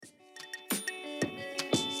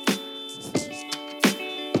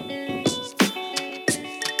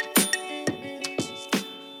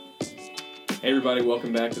everybody,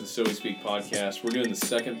 welcome back to the So We Speak podcast. We're doing the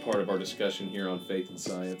second part of our discussion here on faith and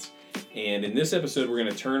science. And in this episode, we're going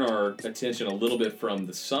to turn our attention a little bit from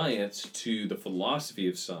the science to the philosophy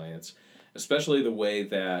of science, especially the way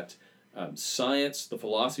that science, the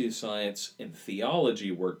philosophy of science, and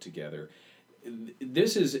theology work together.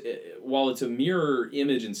 This is, while it's a mirror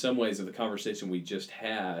image in some ways of the conversation we just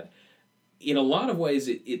had, in a lot of ways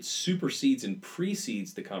it supersedes and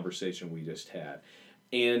precedes the conversation we just had.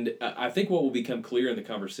 And I think what will become clear in the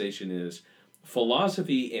conversation is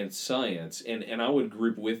philosophy and science, and I would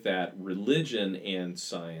group with that religion and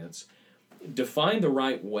science, defined the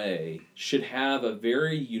right way, should have a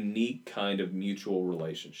very unique kind of mutual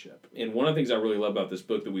relationship. And one of the things I really love about this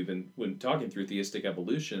book that we've been talking through, Theistic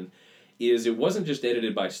Evolution, is it wasn't just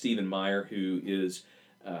edited by Stephen Meyer, who is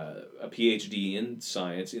a PhD in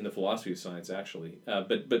science, in the philosophy of science actually,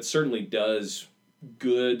 but certainly does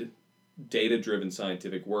good data-driven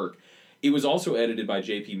scientific work. It was also edited by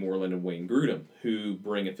J.P. Moreland and Wayne Grudem, who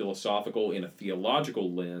bring a philosophical and a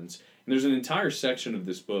theological lens. And there's an entire section of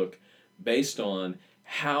this book based on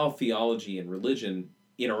how theology and religion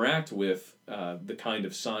interact with the kind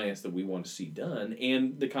of science that we want to see done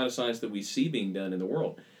and the kind of science that we see being done in the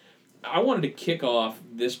world. I wanted to kick off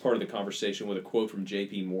this part of the conversation with a quote from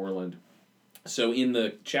J.P. Moreland. So in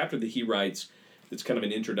the chapter that he writes, that's kind of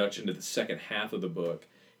an introduction to the second half of the book,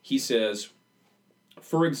 he says,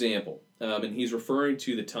 for example, and he's referring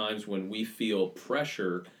to the times when we feel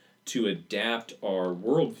pressure to adapt our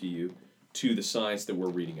worldview to the science that we're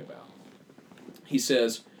reading about. He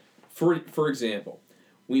says, for example,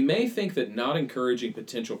 we may think that not encouraging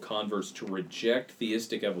potential converts to reject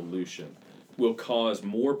theistic evolution will cause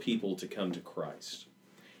more people to come to Christ.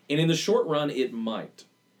 And in the short run, it might.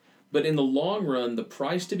 But in the long run, the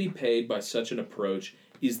price to be paid by such an approach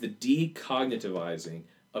is the decognitivizing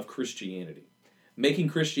of Christianity, making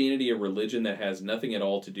Christianity a religion that has nothing at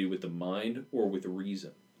all to do with the mind or with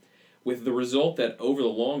reason, with the result that over the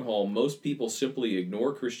long haul, most people simply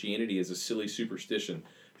ignore Christianity as a silly superstition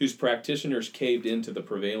whose practitioners caved into the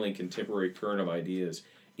prevailing contemporary current of ideas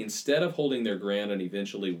instead of holding their ground and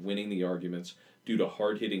eventually winning the arguments due to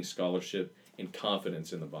hard-hitting scholarship and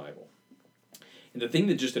confidence in the Bible. And the thing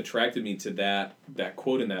that just attracted me to that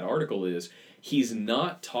quote in that article is he's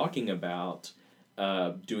not talking about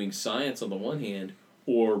doing science on the one hand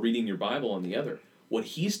or reading your Bible on the other. What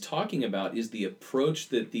he's talking about is the approach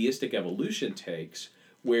that theistic evolution takes,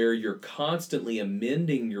 where you're constantly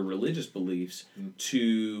amending your religious beliefs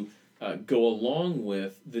to go along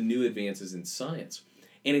with the new advances in science.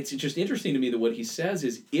 And it's just interesting to me that what he says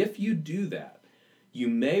is if you do that, you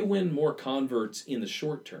may win more converts in the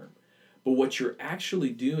short term. But what you're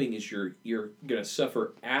actually doing is you're going to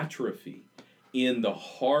suffer atrophy in the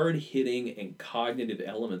hard-hitting and cognitive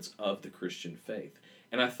elements of the Christian faith.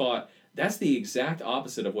 And I thought, that's the exact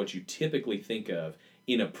opposite of what you typically think of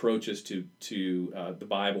in approaches to the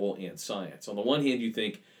Bible and science. On the one hand, you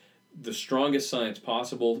think the strongest science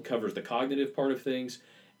possible covers the cognitive part of things.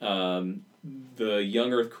 The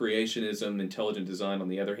young earth creationism, intelligent design, on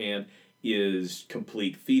the other hand, is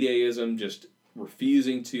complete fideism, just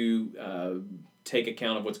refusing to take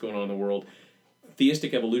account of what's going on in the world.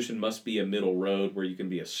 Theistic evolution must be a middle road where you can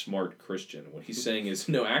be a smart Christian. What he's saying is,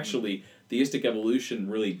 no, actually, theistic evolution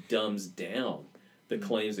really dumbs down the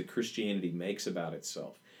claims that Christianity makes about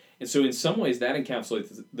itself. And so in some ways, that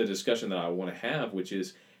encapsulates the discussion that I want to have, which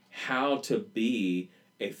is how to be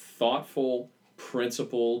a thoughtful,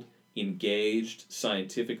 principled, engaged,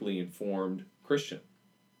 scientifically informed Christian.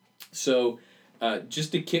 So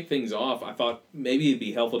just to kick things off, I thought maybe it'd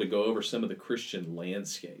be helpful to go over some of the Christian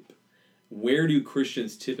landscape. Where do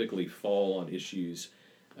Christians typically fall on issues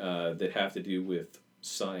that have to do with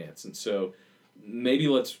science? And so maybe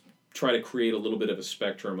let's try to create a little bit of a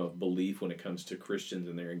spectrum of belief when it comes to Christians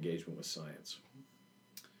and their engagement with science.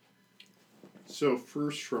 So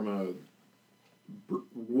first, from a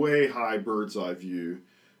way high bird's eye view,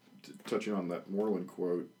 touching on that Moreland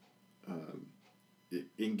quote,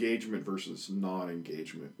 engagement versus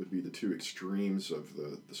non-engagement would be the two extremes of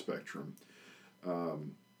the spectrum.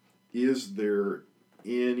 Is there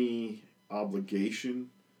any obligation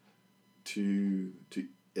to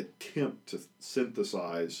attempt to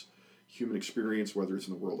synthesize human experience, whether it's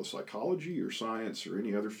in the world of psychology or science or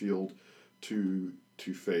any other field, to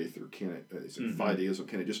faith, or can it, is it fideism,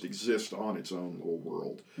 can it just exist on its own little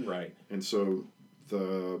world? Right. And so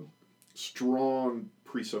the strong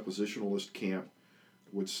presuppositionalist camp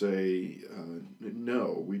would say,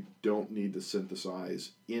 no, we don't need to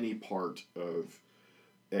synthesize any part of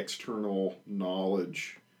external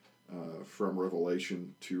knowledge from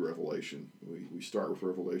revelation to revelation. We start with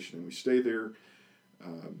revelation and we stay there.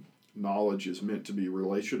 knowledge is meant to be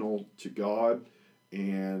relational to God,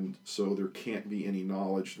 and so there can't be any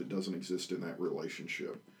knowledge that doesn't exist in that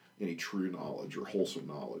relationship, any true knowledge or wholesome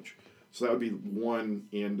knowledge. So that would be one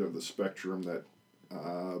end of the spectrum that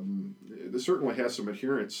certainly has some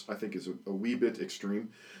adherence, I think is a wee bit extreme,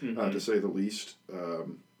 to say the least.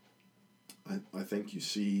 I think you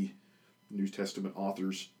see New Testament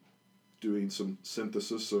authors doing some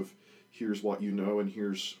synthesis of here's what you know and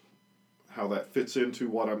here's how that fits into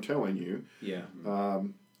what I'm telling you. Yeah.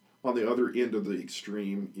 On the other end of the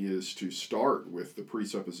extreme is to start with the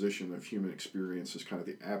presupposition of human experience as kind of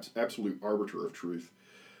the absolute arbiter of truth.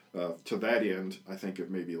 To that end, I think of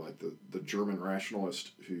maybe like the German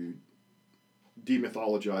rationalist who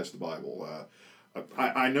demythologized the Bible.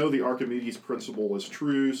 I know the Archimedes principle is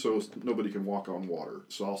true, so nobody can walk on water.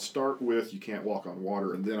 So I'll start with you can't walk on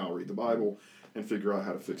water, and then I'll read the Bible and figure out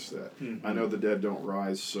how to fix that. Mm-hmm. I know the dead don't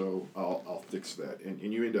rise, so I'll fix that. And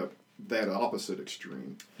you end up that opposite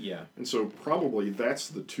extreme. Yeah. And so probably that's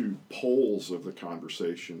the two poles of the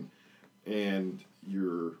conversation. And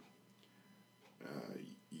your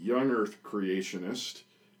young earth creationist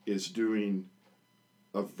is doing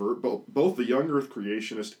both the young earth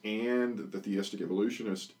creationist and the theistic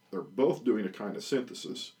evolutionist are both doing a kind of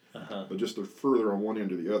synthesis, but just they're further on one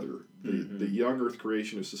end or the other. The young earth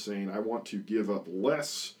creationist is saying, I want to give up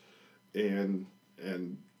less, and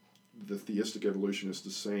the theistic evolutionist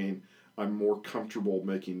is saying, I'm more comfortable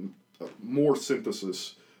making more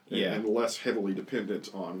synthesis and less heavily dependent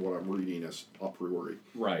on what I'm reading as a priori.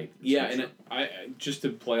 Right. Yeah, and I just to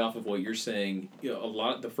play off of what you're saying,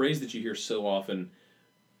 the phrase that you hear so often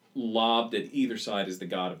lobbed at either side is the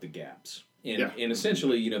God of the gaps. And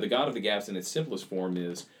essentially, the God of the gaps in its simplest form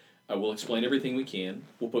is we'll explain everything we can.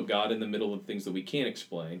 We'll put God in the middle of things that we can't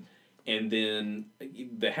explain. And then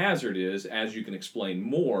the hazard is, as you can explain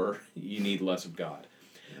more, you need less of God.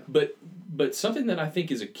 Yeah. But something that I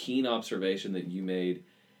think is a keen observation that you made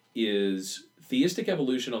is theistic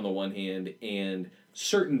evolution on the one hand and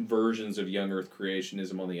certain versions of young earth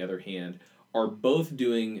creationism on the other hand are both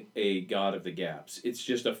doing a God of the gaps. It's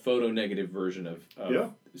just a photo-negative version of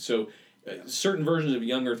So certain versions of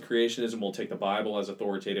young earth creationism will take the Bible as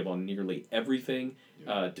authoritative on nearly everything,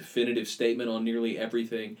 definitive statement on nearly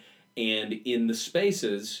everything, and in the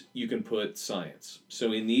spaces you can put science.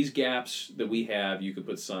 So in these gaps that we have, you could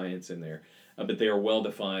put science in there, but they are well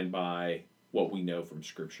defined by what we know from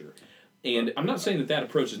Scripture. And I'm not saying that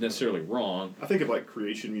approach is necessarily wrong. I think of like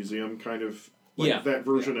Creation Museum kind of, that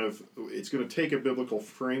version of it's going to take a biblical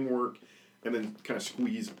framework and then kind of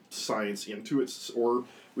squeeze science into it, or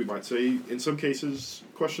we might say, in some cases,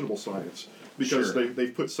 questionable science, because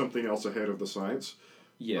they've put something else ahead of the science.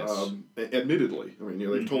 Yes. Admittedly. I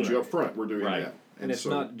mean, they've told you up front, we're doing that. And it's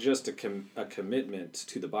not just a commitment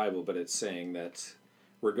to the Bible, but it's saying that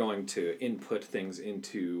we're going to input things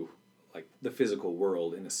into like the physical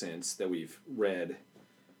world in a sense that we've read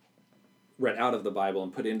out of the Bible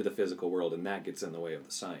and put into the physical world, and that gets in the way of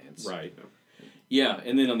the science. Right. Yeah,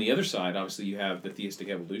 and then on the other side, obviously you have the theistic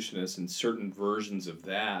evolutionists, and certain versions of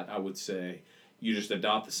that, I would say, you just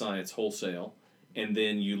adopt the science wholesale, and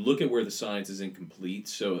then you look at where the science is incomplete.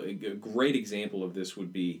 So a great example of this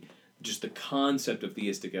would be just the concept of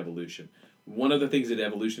theistic evolution. One of the things that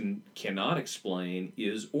evolution cannot explain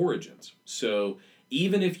is origins. So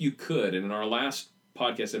even if you could, and in our last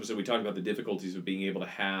podcast episode we talked about the difficulties of being able to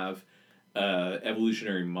have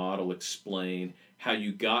evolutionary model explain how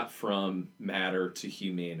you got from matter to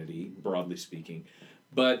humanity, broadly speaking.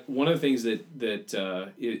 But one of the things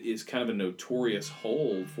that is kind of a notorious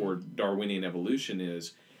hole for Darwinian evolution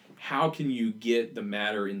is how can you get the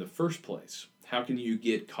matter in the first place? How can you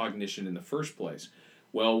get cognition in the first place?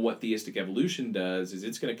 Well, what theistic evolution does is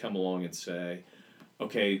it's going to come along and say,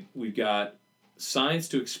 okay, we've got science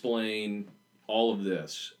to explain all of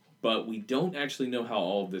this, but we don't actually know how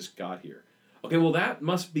all of this got here. Okay, well, that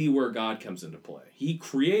must be where God comes into play. He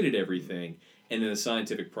created everything, and then the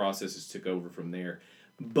scientific processes took over from there.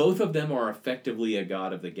 Both of them are effectively a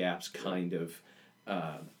God of the gaps kind of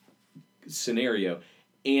scenario.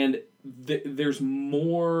 And there's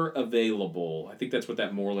more available. I think that's what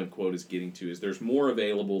that Moreland quote is getting to, is there's more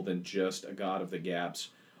available than just a God of the gaps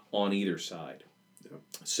on either side. Yeah.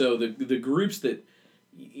 So the groups that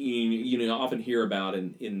you often hear about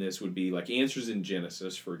in this would be like Answers in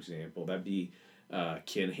Genesis, for example. That'd be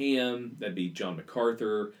Ken Ham, that'd be John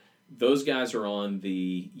MacArthur. Those guys are on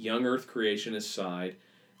the young earth creationist side.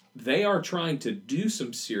 They are trying to do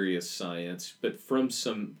some serious science, but from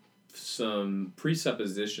some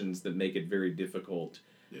presuppositions that make it very difficult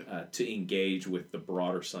to engage with the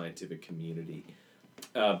broader scientific community.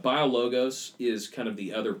 Biologos is kind of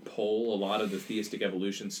the other pole. A lot of the theistic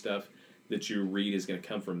evolution stuff that you read is going to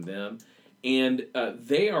come from them. And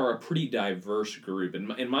they are a pretty diverse group.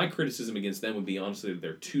 And my criticism against them would be, honestly, that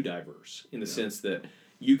they're too diverse in the sense that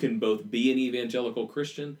you can both be an evangelical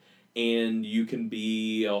Christian and you can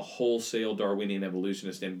be a wholesale Darwinian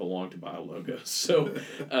evolutionist and belong to Biologos. So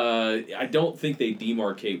I don't think they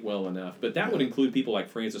demarcate well enough. But that would include people like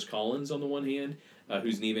Francis Collins on the one hand,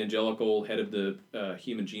 who's an evangelical, head of the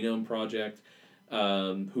Human Genome Project,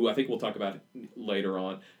 who I think we'll talk about later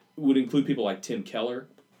on. Would include people like Tim Keller,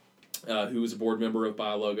 who was a board member of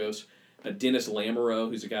Biologos, Dennis Lamoureux,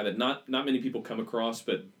 who's a guy that not many people come across,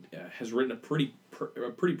 but has written a pretty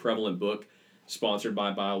prevalent book sponsored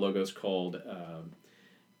by Biologos called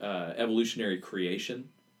Evolutionary Creation.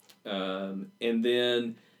 And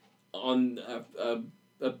then on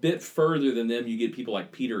a bit further than them, you get people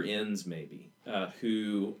like Peter Enns, maybe,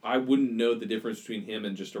 who I wouldn't know the difference between him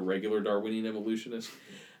and just a regular Darwinian evolutionist,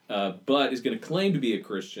 but is going to claim to be a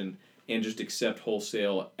Christian and just accept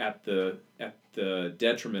wholesale at the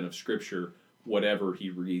detriment of Scripture whatever he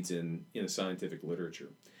reads in the scientific literature.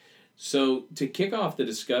 So to kick off the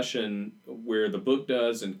discussion where the book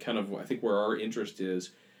does and kind of I think where our interest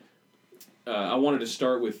is, I wanted to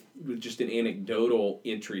start with just an anecdotal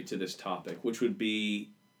entry to this topic, which would be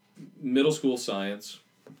middle school science.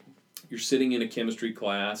 You're sitting in a chemistry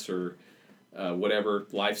class or whatever,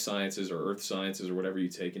 life sciences or earth sciences or whatever you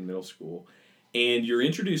take in middle school, and you're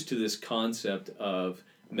introduced to this concept of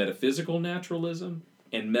metaphysical naturalism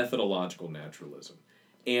and methodological naturalism.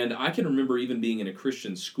 And I can remember even being in a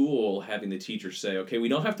Christian school having the teacher say, okay, we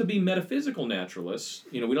don't have to be metaphysical naturalists,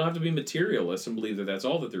 we don't have to be materialists and believe that that's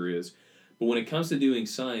all that there is, but when it comes to doing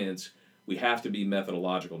science, we have to be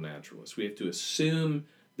methodological naturalists. We have to assume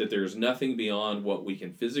that there's nothing beyond what we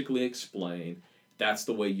can physically explain. That's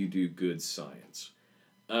the way you do good science.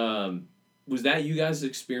 Was that you guys'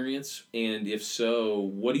 experience? And if so,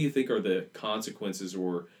 what do you think are the consequences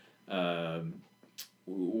or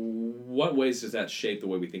what ways does that shape the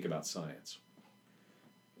way we think about science?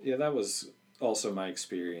 Yeah, that was also my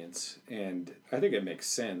experience. And I think it makes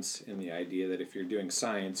sense in the idea that if you're doing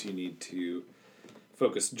science, you need to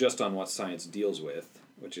focus just on what science deals with,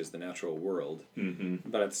 which is the natural world. Mm-hmm.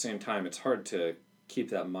 But at the same time, it's hard to keep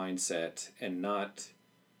that mindset and not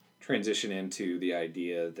transition into the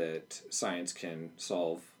idea that science can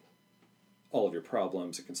solve all of your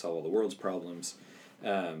problems, it can solve all the world's problems.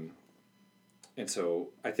 And so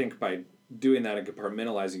I think by doing that and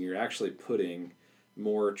compartmentalizing, you're actually putting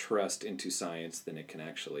more trust into science than it can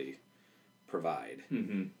actually provide.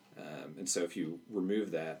 Mm-hmm. And so if you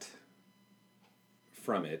remove that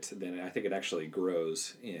from it, then I think it actually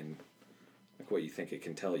grows in like what you think it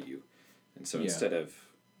can tell you. And so instead of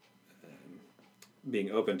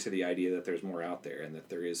being open to the idea that there's more out there and that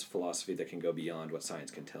there is philosophy that can go beyond what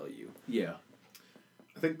science can tell you. Yeah.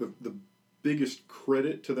 I think the biggest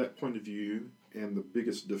credit to that point of view and the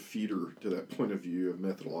biggest defeater to that point of view of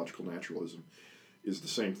methodological naturalism is the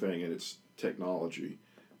same thing, and it's technology.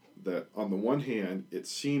 That on the one hand, it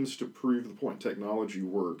seems to prove the point technology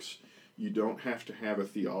works. You don't have to have a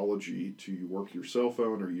theology to work your cell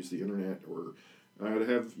phone or use the internet or to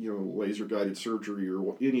have laser-guided surgery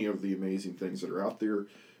or any of the amazing things that are out there.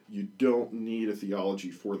 You don't need a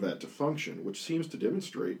theology for that to function, which seems to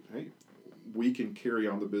demonstrate, hey, we can carry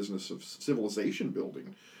on the business of civilization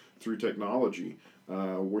building through technology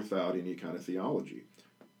without any kind of theology.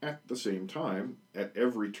 At the same time, at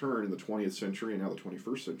every turn in the 20th century and now the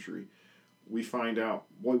 21st century, we find out,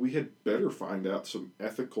 we had better find out some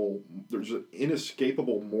there's an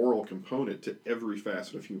inescapable moral component to every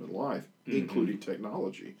facet of human life, including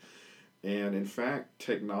technology. And in fact,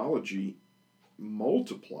 technology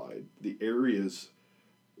multiplied the areas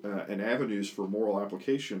and avenues for moral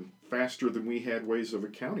application faster than we had ways of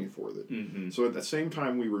accounting for that. Mm-hmm. So at the same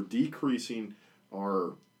time we were decreasing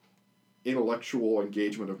our intellectual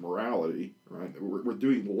engagement of morality, right? We're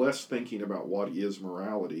doing less thinking about what is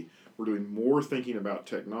morality. We're doing more thinking about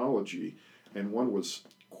technology, and one was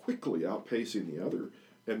quickly outpacing the other.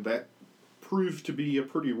 And that proved to be a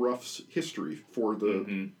pretty rough history for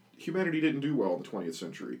the... Humanity didn't do well in the 20th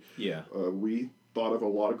century. Yeah. We thought of a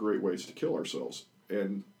lot of great ways to kill ourselves.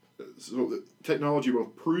 And so the technology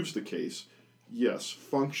both proves the case, yes,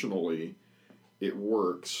 functionally it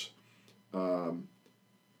works,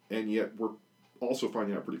 and yet we're also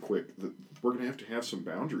finding out pretty quick that we're going to have some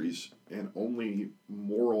boundaries, and only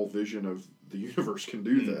moral vision of the universe can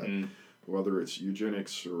do that. Whether it's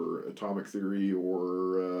eugenics or atomic theory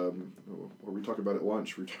or what we talk about at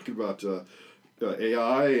lunch, we're talking about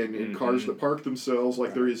AI and cars that park themselves.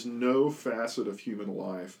 Like there is no facet of human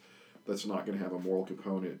life that's not going to have a moral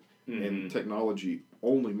component. Mm-hmm. And technology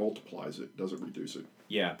only multiplies it, doesn't reduce it.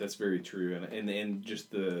 Yeah, that's very true. And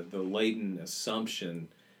just the latent assumption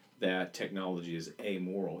that technology is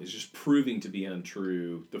amoral is just proving to be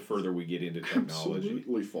untrue the further we get into technology.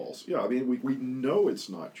 Absolutely false. Yeah, I mean, we know it's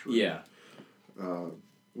not true. Yeah.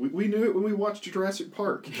 We knew it when we watched Jurassic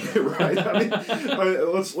Park, right? I mean,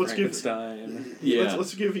 let's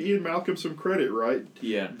give Ian Malcolm some credit, right?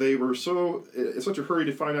 Yeah. They were in such a hurry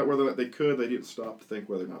to find out whether or not they could, they didn't stop to think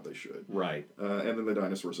whether or not they should. Right. And then the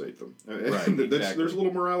dinosaurs ate them. Right. Exactly. There's a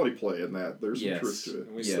little morality play in that. There's some truth to it.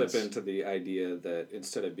 And we slip into the idea that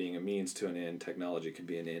instead of being a means to an end, technology can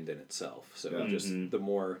be an end in itself. So just the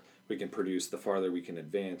more we can produce, the farther we can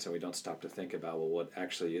advance, and we don't stop to think about, well, what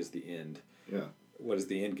actually is the end? Yeah. What is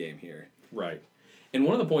the end game here? Right. And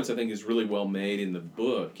one of the points I think is really well made in the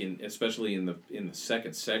book, and especially in the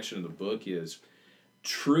second section of the book, is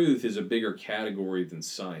truth is a bigger category than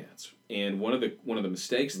science. And one of the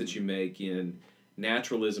mistakes that you make in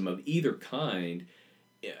naturalism of either kind,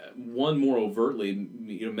 one more overtly,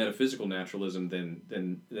 metaphysical naturalism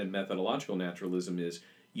than methodological naturalism, is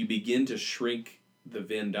you begin to shrink the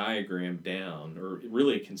Venn diagram down, or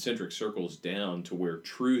really concentric circles down, to where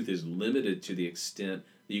truth is limited to the extent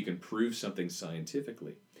that you can prove something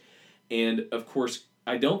scientifically. And of course,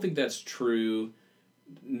 I don't think that's true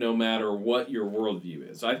no matter what your worldview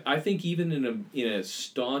is. I think even in a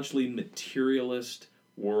staunchly materialist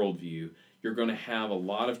worldview, you're going to have a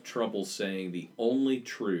lot of trouble saying the only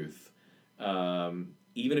truth, even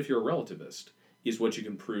if you're a relativist, is what you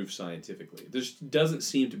can prove scientifically. This doesn't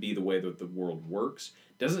seem to be the way that the world works.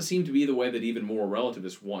 Doesn't seem to be the way that even moral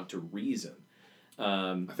relativists want to reason.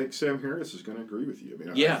 I think Sam Harris is going to agree with you. I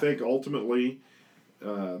mean, yeah. I think ultimately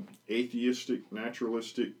atheistic,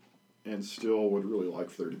 naturalistic, and still would really like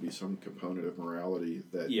for there to be some component of morality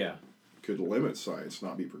that could limit science,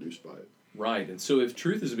 not be produced by it. Right. And so if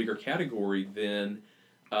truth is a bigger category, then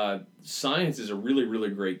science is a really, really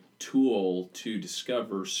great tool to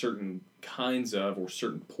discover certain kinds of or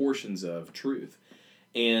certain portions of truth.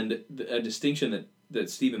 And a distinction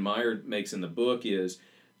that Stephen Meyer makes in the book is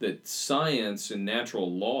that science and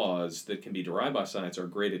natural laws that can be derived by science are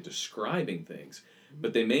great at describing things,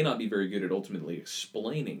 but they may not be very good at ultimately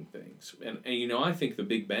explaining things. And I think the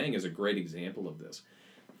Big Bang is a great example of this.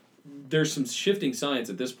 There's some shifting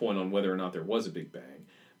science at this point on whether or not there was a Big Bang,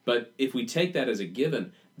 but if we take that as a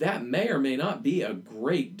given, that may or may not be a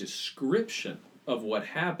great description of what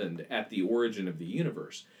happened at the origin of the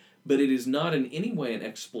universe, but it is not in any way an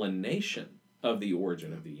explanation of the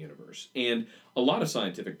origin of the universe. And a lot of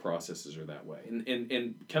scientific processes are that way.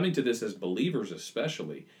 And coming to this as believers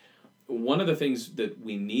especially, one of the things that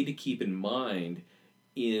we need to keep in mind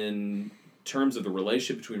in terms of the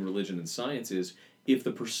relationship between religion and science is, if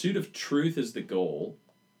the pursuit of truth is the goal,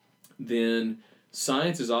 then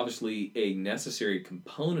science is obviously a necessary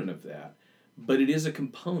component of that, but it is a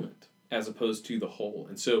component as opposed to the whole.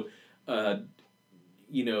 And so, a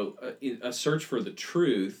search for the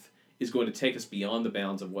truth is going to take us beyond the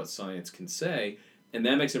bounds of what science can say, and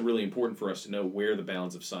that makes it really important for us to know where the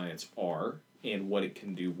bounds of science are and what it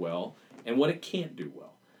can do well and what it can't do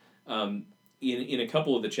well. In a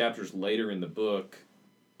couple of the chapters later in the book,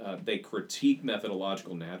 they critique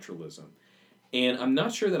methodological naturalism. And I'm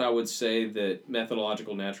not sure that I would say that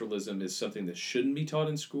methodological naturalism is something that shouldn't be taught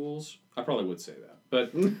in schools. I probably would say that.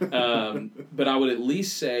 But I would at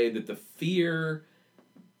least say that the fear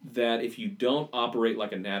that if you don't operate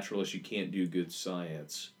like a naturalist, you can't do good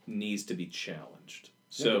science needs to be challenged.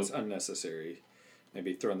 So it's unnecessary.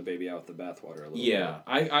 Maybe throwing the baby out with the bathwater a little bit. Yeah,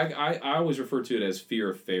 I always refer to it as fear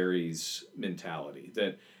of fairies mentality.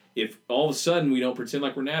 That if all of a sudden we don't pretend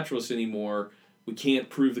like we're naturalists anymore, we can't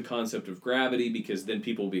prove the concept of gravity, because then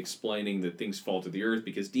people will be explaining that things fall to the earth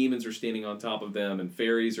because demons are standing on top of them and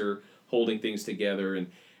fairies are holding things together. And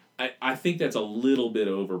I think that's a little bit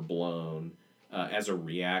overblown as a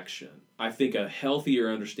reaction. I think a healthier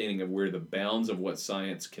understanding of where the bounds of what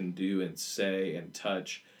science can do and say and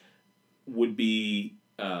touch would be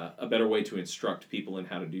a better way to instruct people in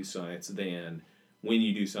how to do science than when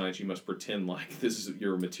you do science, you must pretend like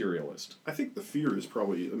you're a materialist. I think the fear is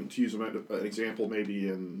probably, to use an example maybe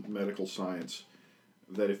in medical science,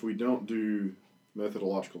 that if we don't do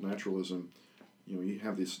methodological naturalism, you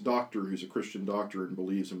have this doctor who's a Christian doctor and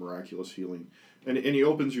believes in miraculous healing, and he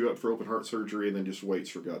opens you up for open heart surgery and then just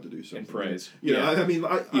waits for God to do something. And prays.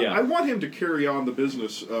 I want him to carry on the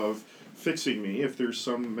business of fixing me. If there's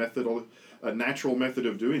some a natural method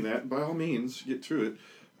of doing that, by all means, get to it.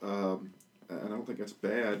 And I don't think that's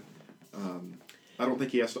bad. I don't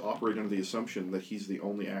think he has to operate under the assumption that he's the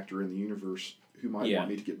only actor in the universe who might want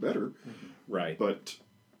me to get better. Mm-hmm. Right. But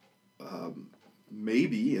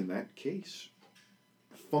maybe in that case,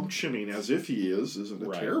 functioning as if he isn't a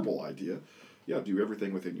Right. terrible idea. Yeah, do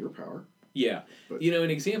everything within your power. Yeah. But- An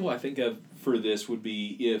example I think of for this would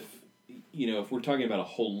be if we're talking about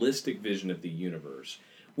a holistic vision of the universe.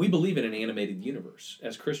 We believe in an animated universe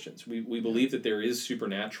as Christians. We believe that there are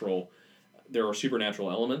supernatural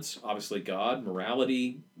elements, obviously God,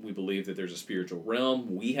 morality. We believe that there's a spiritual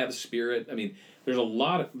realm. We have a spirit. I mean, there's a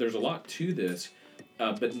lot to this,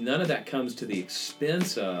 but none of that comes to the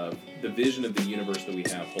expense of the vision of the universe that we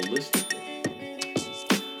have holistically.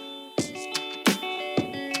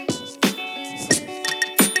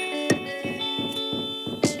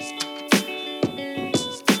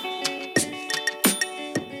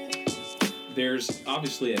 There's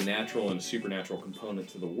obviously a natural and a supernatural component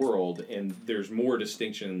to the world, and there's more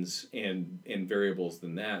distinctions and variables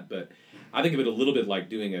than that. But I think of it a little bit like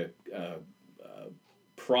doing a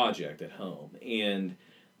project at home, and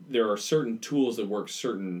there are certain tools that work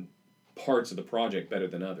certain parts of the project better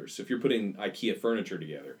than others. So if you're putting IKEA furniture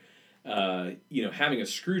together, having a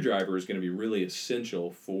screwdriver is going to be really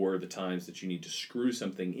essential for the times that you need to screw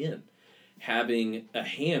something in. Having a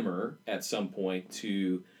hammer at some point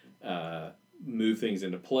to move things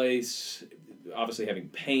into place. Obviously, having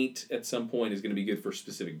paint at some point is going to be good for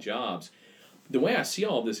specific jobs. The way I see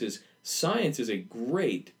all of this is science is a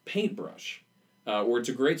great paintbrush, or it's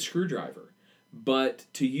a great screwdriver. But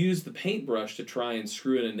to use the paintbrush to try and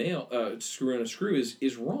screw in a screw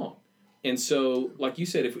is wrong. And so, like you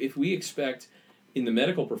said, if we expect in the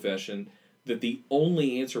medical profession that the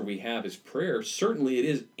only answer we have is prayer, certainly it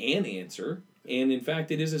is an answer. And in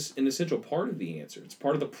fact, it is an essential part of the answer. It's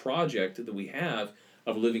part of the project that we have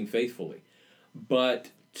of living faithfully.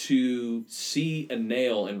 But to see a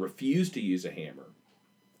nail and refuse to use a hammer,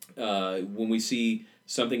 when we see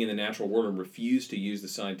something in the natural world and refuse to use the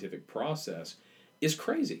scientific process, is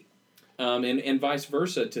crazy. And vice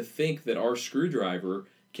versa, to think that our screwdriver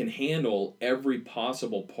can handle every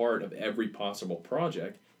possible part of every possible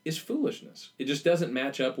project is foolishness. It just doesn't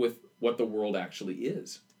match up with what the world actually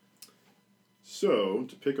is. So,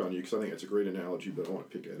 to pick on you, because I think it's a great analogy, but I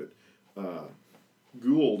want to pick at it.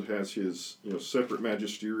 Gould has his separate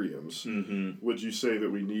magisteriums. Mm-hmm. Would you say that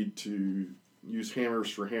we need to use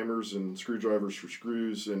hammers for hammers and screwdrivers for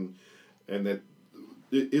screws, and that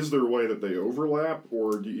is there a way that they overlap,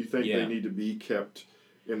 or do you think they need to be kept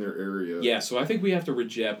in their area? Yeah, so I think we have to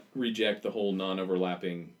reject the whole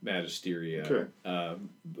non-overlapping magisteria. Okay.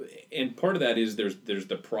 And part of that is there's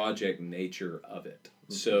the project nature of it.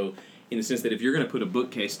 Mm-hmm. So in the sense that if you're going to put a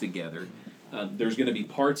bookcase together, there's going to be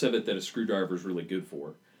parts of it that a screwdriver is really good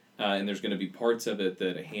for. And there's going to be parts of it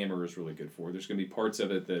that a hammer is really good for. There's going to be parts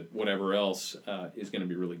of it that whatever else is going to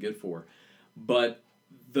be really good for. But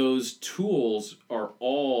those tools are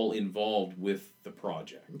all involved with the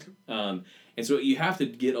project. And so you have to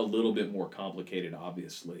get a little bit more complicated,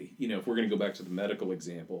 obviously. If we're going to go back to the medical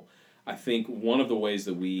example, I think one of the ways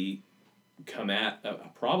that we come at a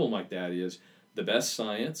problem like that is the best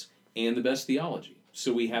science and the best theology.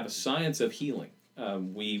 So we have a science of healing.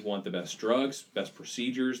 We want the best drugs, best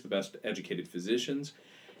procedures, the best educated physicians,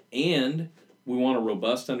 and we want a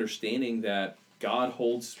robust understanding that God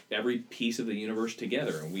holds every piece of the universe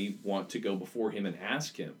together, and we want to go before Him and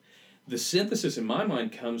ask Him. The synthesis, in my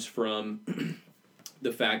mind, comes from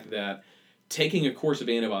the fact that taking a course of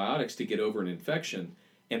antibiotics to get over an infection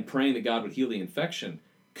and praying that God would heal the infection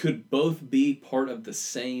could both be part of the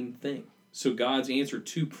same thing. So God's answer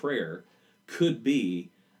to prayer could be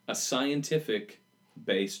a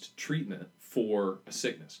scientific-based treatment for a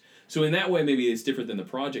sickness. So in that way, maybe it's different than the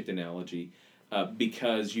project analogy,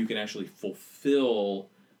 because you can actually fulfill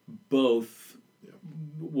both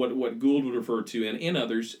what Gould would refer to and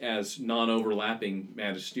others as non-overlapping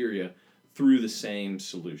magisteria through the same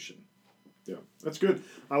solution. Yeah, that's good.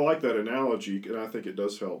 I like that analogy, and I think it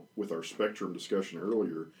does help with our spectrum discussion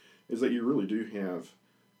earlier, is that you really do have,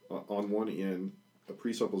 on one end, a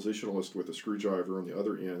presuppositionalist with a screwdriver, on the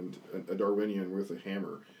other end, a Darwinian with a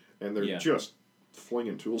hammer, and they're just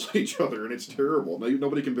flinging tools at each other, and it's terrible.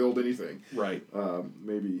 Nobody can build anything. Right.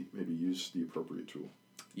 Maybe use the appropriate tool.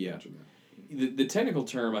 Yeah. The technical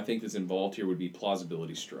term I think that's involved here would be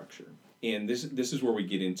plausibility structure, and this is where we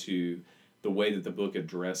get into the way that the book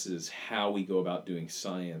addresses how we go about doing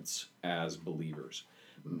science as believers.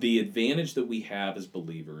 Mm-hmm. The advantage that we have as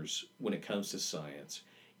believers when it comes to science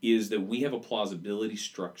is that we have a plausibility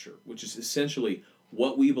structure, which is essentially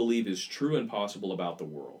what we believe is true and possible about the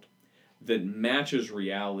world, that matches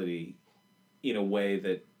reality in a way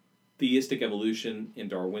that theistic evolution and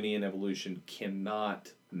Darwinian evolution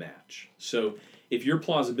cannot match. So if your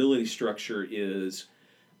plausibility structure is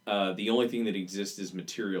the only thing that exists is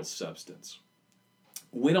material substance.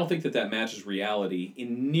 We don't think that that matches reality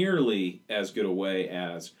in nearly as good a way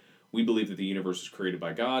as we believe that the universe was created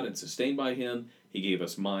by God and sustained by Him. He gave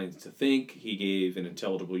us minds to think. He gave an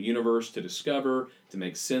intelligible universe to discover, to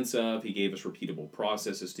make sense of. He gave us repeatable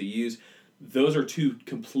processes to use. Those are two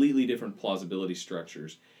completely different plausibility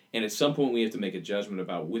structures. And at some point we have to make a judgment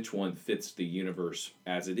about which one fits the universe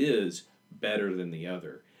as it is better than the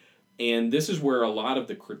other. And this is where a lot of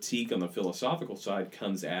the critique on the philosophical side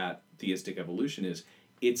comes at theistic evolution is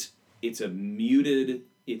it's a muted,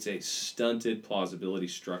 it's a stunted plausibility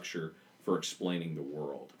structure for explaining the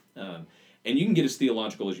world. And you can get as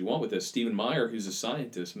theological as you want with this. Stephen Meyer, who's a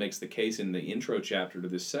scientist, makes the case in the intro chapter to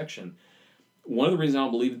this section. One of the reasons I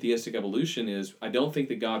don't believe in theistic evolution is I don't think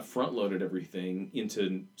that God front-loaded everything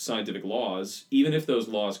into scientific laws, even if those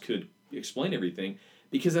laws could explain everything,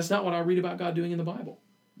 because that's not what I read about God doing in the Bible.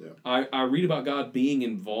 Yeah. I read about God being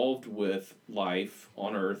involved with life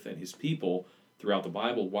on earth and His people throughout the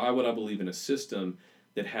Bible. Why would I believe in a system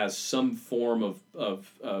that has some form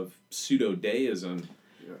of pseudo-deism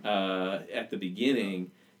at the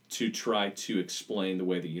beginning to try to explain the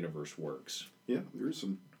way the universe works? Yeah, there's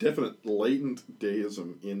some definite latent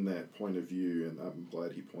deism in that point of view, and I'm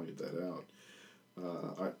glad he pointed that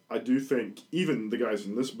out. I do think even the guys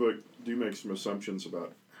in this book do make some assumptions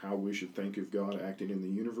about how we should think of God acting in the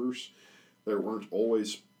universe. There weren't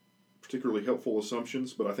always particularly helpful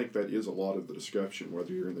assumptions, but I think that is a lot of the discussion,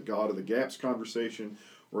 whether you're in the God of the Gaps conversation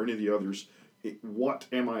or any of the others. What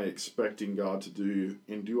am I expecting God to do,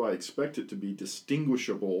 and do I expect it to be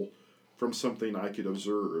distinguishable from something I could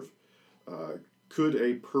observe? Could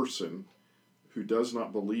a person who does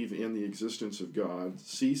not believe in the existence of God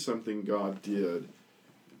see something God did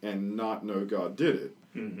and not know God did it?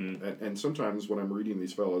 Mm-hmm. And sometimes when I'm reading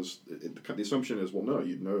these fellows, the assumption is, well, no,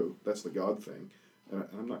 you know that's the God thing. And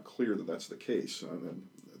I'm not clear that that's the case, and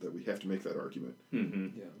that we have to make that argument.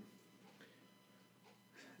 Mm-hmm.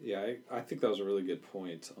 Yeah, I think that was a really good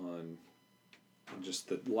point on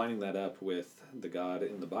just lining that up with the God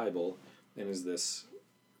in the Bible, and is this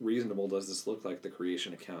reasonable? Does this look like the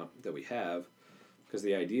creation account that we have? Because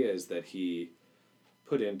the idea is that He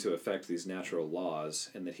put into effect these natural laws,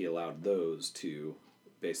 and that He allowed those to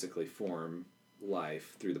basically form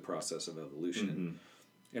life through the process of evolution. Mm-hmm.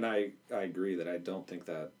 And I agree that I don't think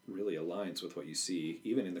that really aligns with what you see,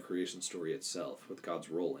 even in the creation story itself, with God's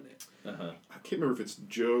role in it. Uh-huh. I can't remember if it's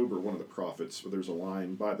Job or one of the prophets, but there's a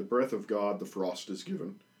line, by the breath of God the frost is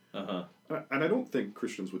given. Uh-huh. And I don't think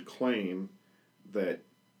Christians would claim that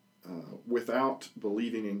without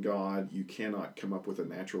believing in God, you cannot come up with a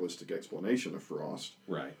naturalistic explanation of frost.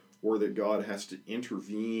 Right. Or that God has to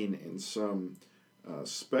intervene in some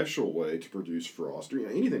special way to produce frost, or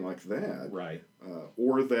anything like that. Right.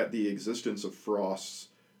 Or that the existence of frosts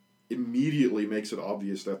immediately makes it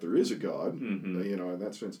obvious that there is a God, Mm-hmm. In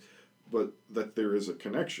that sense, but that there is a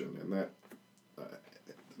connection, and that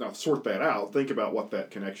now sort that out. Think about what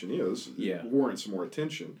that connection is. Yeah. It warrants more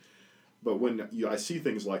attention. But when I see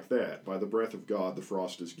things like that, by the breath of God the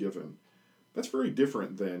frost is given, that's very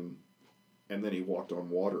different than, and then He walked on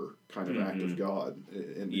water kind of act of God.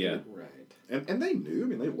 Right. And they knew. I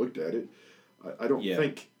mean, they looked at it. I don't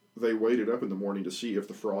think they waited up in the morning to see if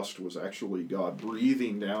the frost was actually God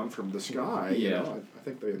breathing down from the sky. Yeah. I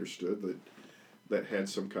think they understood that had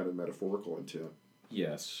some kind of metaphorical intent.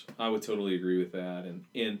 Yes, I would totally agree with that.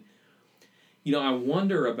 And I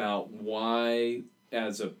wonder about why,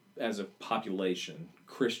 as a population,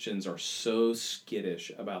 Christians are so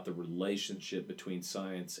skittish about the relationship between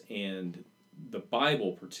science and the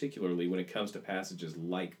Bible, particularly when it comes to passages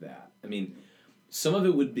like that. I mean, some of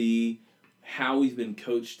it would be how we've been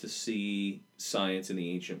coached to see science in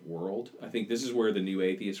the ancient world. I think this is where the new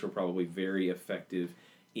atheists were probably very effective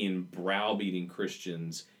in browbeating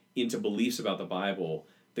Christians into beliefs about the Bible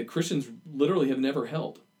that Christians literally have never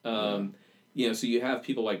held. So you have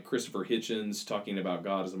people like Christopher Hitchens talking about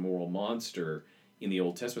God as a moral monster in the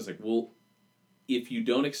Old Testament. It's like, well, if you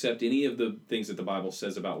don't accept any of the things that the Bible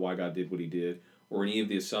says about why God did what He did, or any of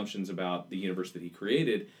the assumptions about the universe that He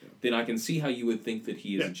created, then I can see how you would think that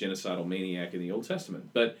He is a genocidal maniac in the Old Testament.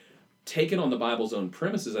 But taken on the Bible's own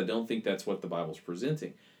premises, I don't think that's what the Bible's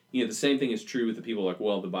presenting. The same thing is true with the people like,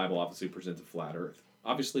 well, the Bible obviously presents a flat Earth.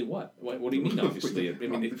 Obviously what? What do you mean, obviously?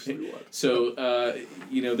 Obviously what? So,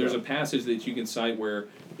 there's a passage that you can cite where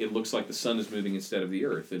it looks like the sun is moving instead of the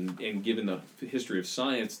earth. And given the history of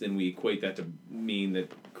science, then we equate that to mean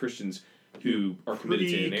that Christians who are committed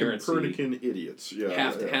to inerrancy Copernican idiots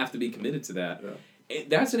have to be committed to that. Yeah.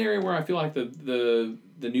 That's an area where I feel like the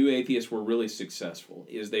new atheists were really successful,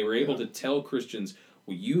 is they were able to tell Christians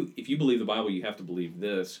well, if you believe the Bible, you have to believe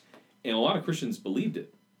this. And a lot of Christians believed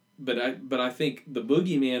it. But I think the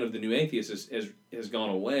boogeyman of the new atheist has gone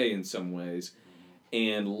away in some ways,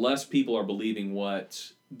 and less people are believing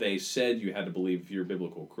what they said you had to believe if you're a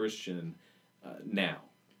biblical Christian now.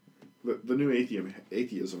 The new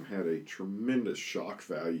atheism had a tremendous shock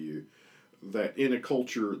value that in a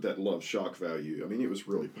culture that loves shock value, I mean, it was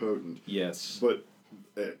really potent. Yes. But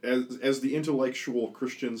as the intellectual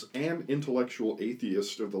Christians and intellectual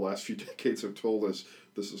atheists of the last few decades have told us,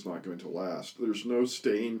 this is not going to last. There's no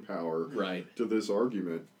staying power to this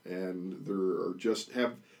argument, and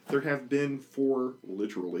there have been for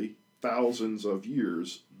literally thousands of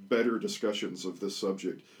years better discussions of this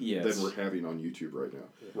subject than we're having on YouTube right now.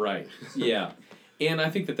 Right. Yeah. And I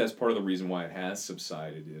think that's part of the reason why it has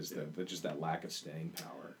subsided is that just that lack of staying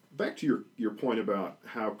power. Back to your point about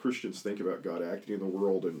how Christians think about God acting in the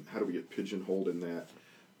world and how do we get pigeonholed in that.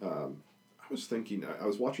 I was thinking, I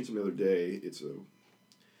was watching some the other day, it's a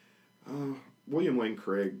William Lane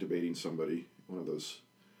Craig debating somebody, one of those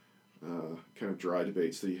kind of dry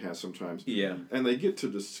debates that he has sometimes. Yeah. And they get to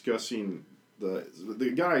discussing,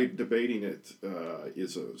 the guy debating it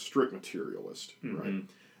is a strict materialist, right?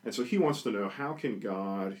 And so he wants to know, how can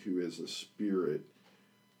God, who is a spirit,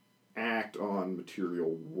 act on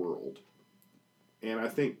material world? And I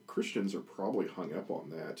think Christians are probably hung up on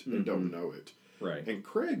that and don't know it. Right. And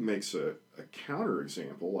Craig makes a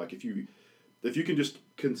counterexample, like if you can just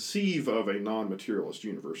conceive of a non-materialist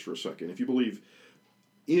universe for a second, if you believe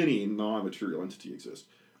any non-material entity exists,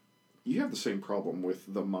 you have the same problem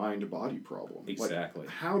with the mind-body problem. Exactly.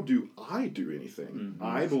 Like, how do I do anything?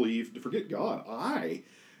 I believe, forget God, I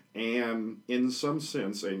am, in some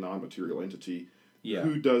sense, a non-material entity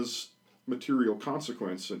who does material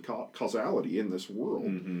consequence and causality in this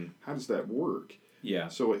world. How does that work? Yeah.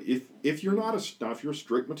 So if you're not if you're a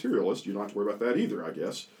strict materialist, you don't have to worry about that either, I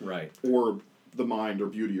guess. Right. Or the mind or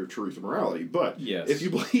beauty or truth or morality. But yes. if you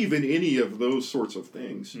believe in any of those sorts of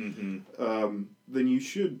things, then you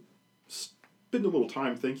should spend a little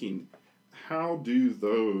time thinking, how do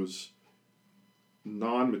those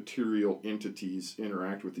non-material entities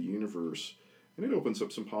interact with the universe? And it opens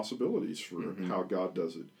up some possibilities for how God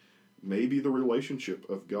does it. Maybe the relationship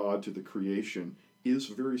of God to the creation is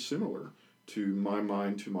very similar to my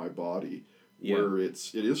mind to my body, where it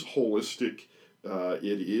is holistic.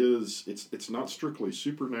 It's not strictly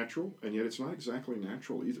supernatural, and yet it's not exactly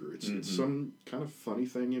natural either. It's some kind of funny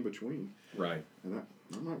thing in between. Right. And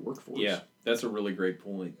that might work for us. Yeah, that's a really great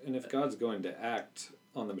point. And if God's going to act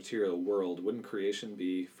on the material world, wouldn't creation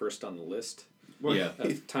be first on the list? Well,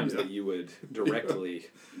 Of times that you would directly...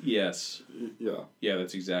 Yes. Yeah. Yeah,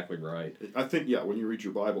 that's exactly right. I think, when you read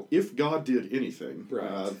your Bible, if God did anything,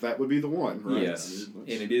 that would be the one, right? Yes. And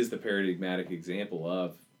it is the paradigmatic example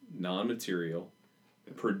of non-material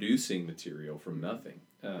producing material from nothing.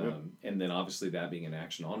 And then obviously that being an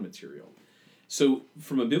action on material. So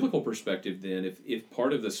from a biblical perspective then, if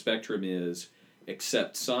part of the spectrum is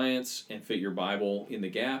accept science and fit your Bible in the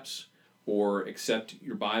gaps, or accept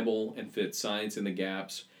your Bible and fit science in the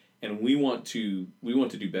gaps, and we want to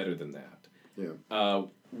do better than that. Yeah.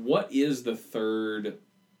 What is the third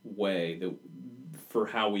way for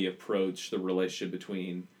how we approach the relationship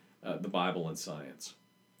between the Bible and science?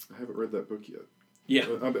 I haven't read that book yet. Yeah.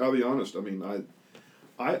 I'll be honest. I mean,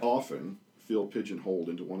 I often feel pigeonholed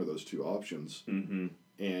into one of those two options.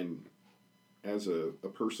 And as a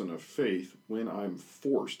person of faith, when I'm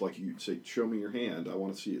forced, like you say, show me your hand, I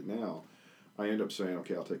want to see it now, I end up saying,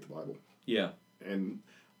 okay, I'll take the Bible. Yeah. And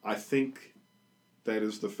I think that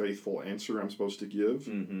is the faithful answer I'm supposed to give,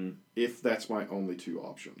 if that's my only two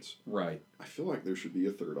options. Right. I feel like there should be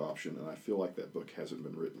a third option, and I feel like that book hasn't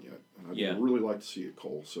been written yet. And I'd really like to see it,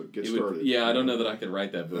 Cole, so get started. I don't know that I could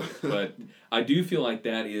write that book, but I do feel like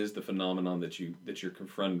that is the phenomenon that you're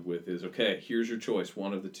confronted with is, okay, here's your choice,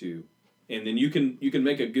 one of the two. And then you can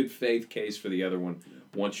make a good faith case for the other one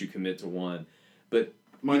once you commit to one. But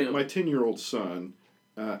my 10-year-old son,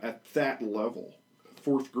 at that level,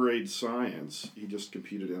 4th grade science, he just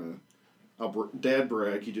competed in dad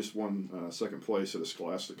brag, he just won second place at a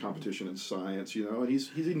scholastic competition in science, and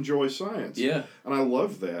he enjoys science. Yeah. And I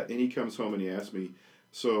love that. And he comes home and he asks me,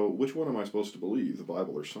 so which one am I supposed to believe, the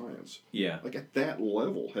Bible or science? Yeah. Like at that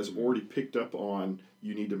level, has already picked up on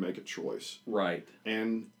you need to make a choice. Right.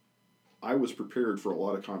 And I was prepared for a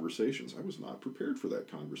lot of conversations. I was not prepared for that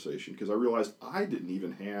conversation because I realized I didn't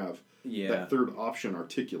even have that third option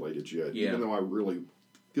articulated yet, even though I really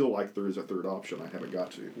feel like there is a third option I haven't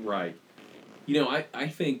got to. Right. I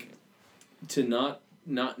think to not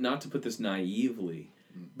to put this naively,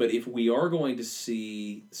 But if we are going to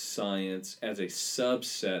see science as a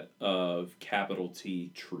subset of capital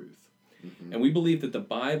T truth, and we believe that the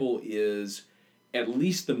Bible is at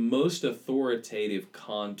least the most authoritative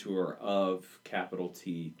contour of capital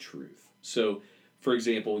T truth. So, for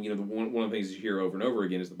example, one of the things you hear over and over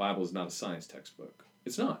again is the Bible is not a science textbook.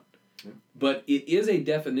 It's not. Yeah. But it is a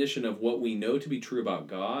definition of what we know to be true about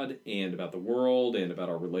God and about the world and about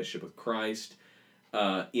our relationship with Christ,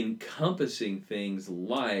 encompassing things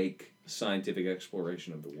like scientific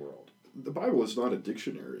exploration of the world. The Bible is not a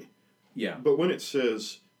dictionary. Yeah. But when it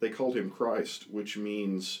says they called him Christ, which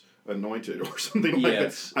means anointed or something like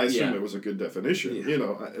that, I assume it was a good definition,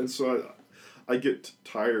 and so I get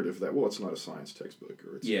tired of that. Well, it's not a science textbook,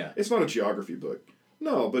 or it's not a geography book.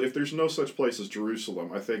 No, but if there's no such place as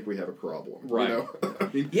Jerusalem, I think we have a problem. Right. I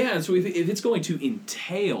mean, and so if it's going to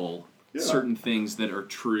entail certain things that are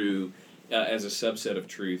true as a subset of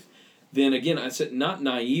truth, then again, I said not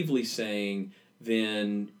naively saying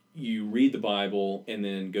then you read the Bible and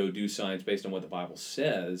then go do science based on what the Bible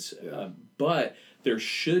says, but there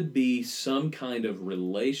should be some kind of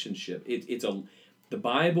relationship. The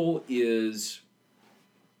Bible is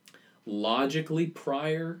logically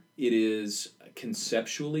prior, it is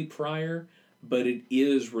conceptually prior, but it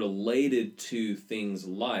is related to things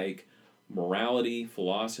like morality,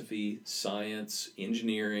 philosophy, science,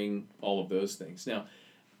 engineering, all of those things. Now,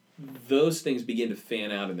 those things begin to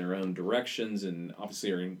fan out in their own directions and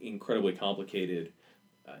obviously are incredibly complicated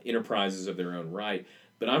enterprises of their own right.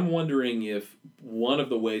 But I'm wondering if one of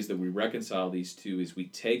the ways that we reconcile these two is we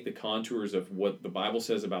take the contours of what the Bible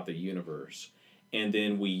says about the universe, and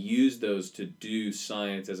then we use those to do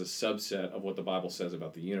science as a subset of what the Bible says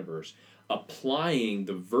about the universe, applying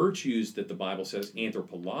the virtues that the Bible says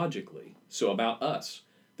anthropologically, so about us,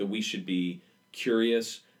 that we should be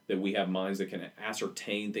curious, that we have minds that can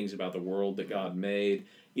ascertain things about the world that God made,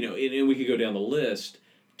 and we could go down the list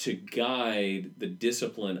to guide the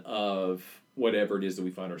discipline of whatever it is that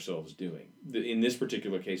we find ourselves doing. In this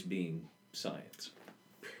particular case, being science.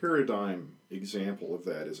 Paradigm example of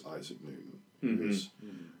that is Isaac Newton.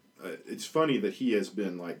 It's funny that he has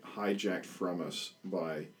been hijacked from us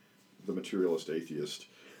by the materialist atheist,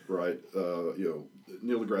 right? Neil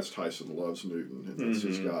deGrasse Tyson loves Newton, and that's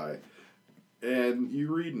his guy. And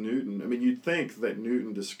you read Newton, you'd think that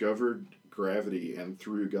Newton discovered gravity and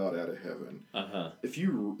threw God out of heaven. If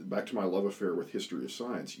you, back to my love affair with history of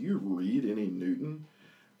science, you read any Newton,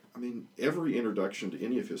 every introduction to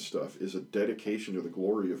any of his stuff is a dedication to the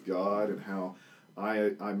glory of God and how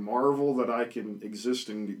I marvel that I can exist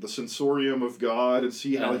in the sensorium of God and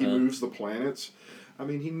see how he moves the planets.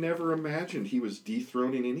 He never imagined he was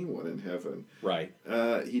dethroning anyone in heaven. Right.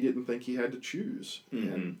 He didn't think he had to choose.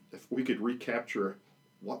 And if we could recapture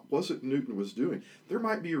what was it Newton was doing, there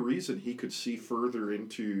might be a reason he could see further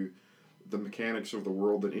into the mechanics of the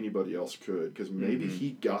world than anybody else could, because maybe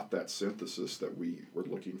he got that synthesis that we were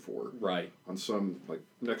looking for. Right. On some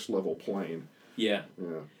next level plane. Yeah.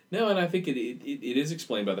 No, and I think it is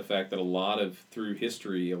explained by the fact that through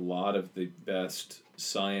history, a lot of the best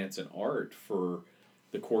science and art for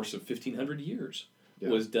the course of 1,500 years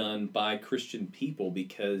was done by Christian people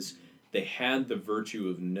because they had the virtue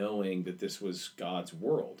of knowing that this was God's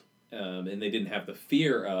world. And they didn't have the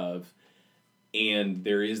fear of, and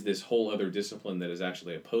there is this whole other discipline that is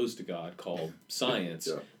actually opposed to God called science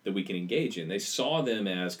that we can engage in. They saw them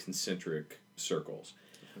as concentric circles.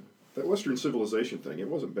 That Western civilization thing, it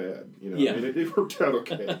wasn't bad. It worked out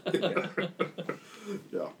okay.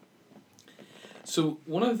 Yeah. So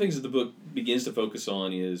one of the things that the book begins to focus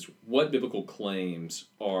on is what biblical claims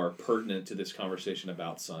are pertinent to this conversation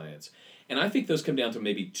about science. And I think those come down to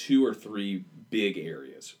maybe 2 or 3 big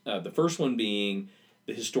areas. The first one being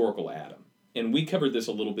the historical Adam. And we covered this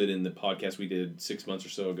a little bit in the podcast we did 6 months or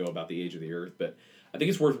so ago about the age of the earth, but I think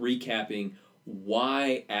it's worth recapping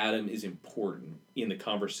why Adam is important in the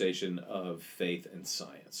conversation of faith and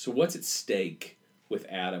science. So what's at stake with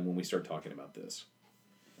Adam when we start talking about this?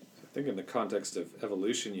 I think in the context of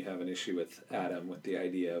evolution, you have an issue with Adam, with the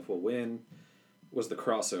idea of, when was the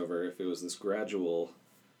crossover? If it was this gradual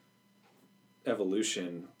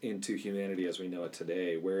evolution into humanity as we know it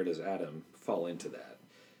today, where does Adam fall into that?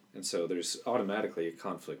 And so there's automatically a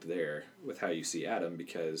conflict there with how you see Adam,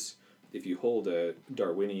 because if you hold a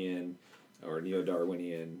Darwinian or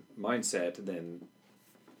neo-Darwinian mindset, then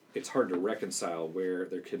it's hard to reconcile where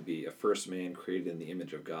there could be a first man created in the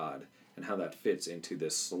image of God and how that fits into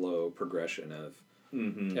this slow progression of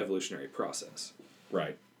evolutionary process.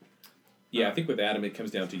 Right. Yeah, I think with Adam it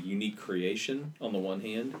comes down to unique creation on the one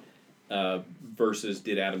hand, versus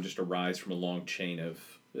did Adam just arise from a long chain of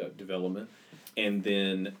development. and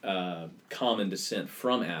then common descent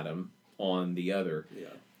from Adam on the other. Yeah.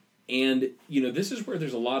 And, this is where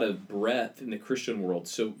there's a lot of breadth in the Christian world.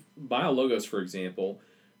 So biologos, for example,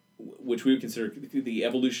 which we would consider the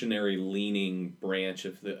evolutionary leaning branch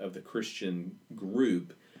of the Christian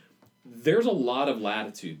group, there's a lot of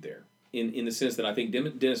latitude there in the sense that I think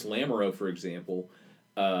Dennis Lamoureux, for example,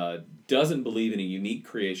 doesn't believe in a unique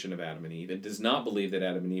creation of Adam and Eve and does not believe that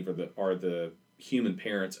Adam and Eve are the human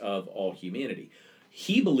parents of all humanity.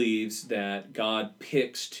 He believes that God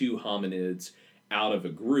picks two hominids out of a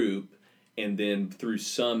group and then through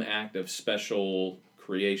some act of special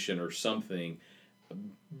creation or something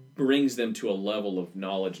brings them to a level of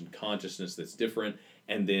knowledge and consciousness that's different,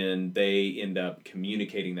 and then they end up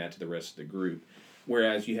communicating that to the rest of the group.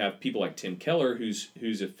 Whereas you have people like Tim Keller,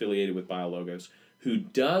 who's affiliated with Biologos, who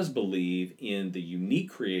does believe in the unique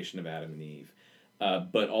creation of Adam and Eve,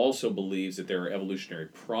 but also believes that there are evolutionary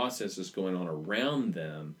processes going on around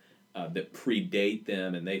them that predate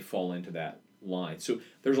them, and they fall into that line. So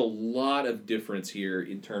there's a lot of difference here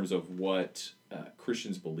in terms of what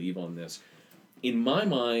Christians believe on this. In my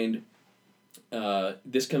mind,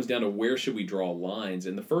 this comes down to where should we draw lines,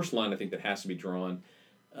 and the first line I think that has to be drawn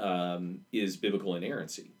is biblical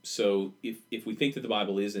inerrancy. So if we think that the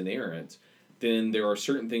Bible is inerrant, then there are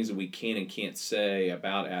certain things that we can and can't say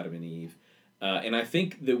about Adam and Eve, and I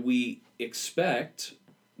think that we expect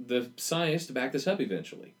the science to back this up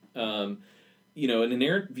eventually. An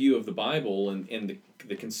inerrant view of the Bible and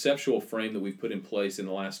the conceptual frame that we've put in place in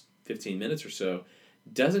the last 15 minutes or so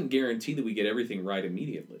doesn't guarantee that we get everything right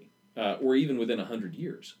immediately, or even within 100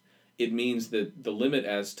 years. It means that the limit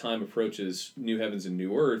as time approaches new heavens and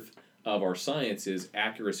new earth of our science is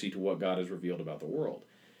accuracy to what God has revealed about the world.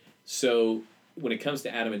 So when it comes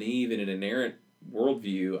to Adam and Eve in an inerrant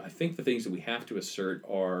worldview, I think the things that we have to assert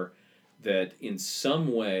are that in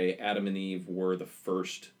some way Adam and Eve were the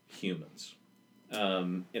first humans.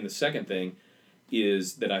 And the second thing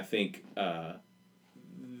is that I think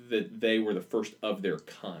that they were the first of their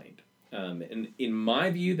kind. And in my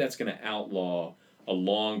view, that's going to outlaw a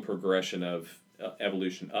long progression of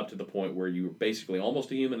evolution up to the point where you were basically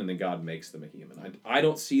almost a human and then God makes them a human. I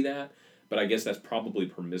don't see that, but I guess that's probably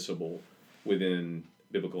permissible within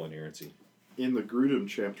biblical inerrancy. In the Grudem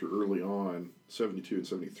chapter early on, 72 and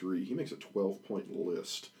 73, he makes a 12-point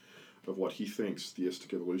list of what he thinks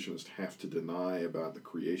theistic evolutionists have to deny about the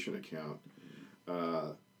creation account.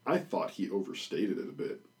 I thought he overstated it a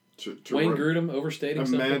bit. Wayne Grudem overstating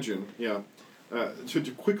something? Imagine, yeah.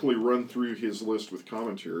 To quickly run through his list with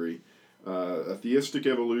commentary, a theistic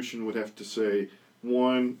evolution would have to say,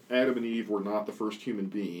 1, Adam and Eve were not the first human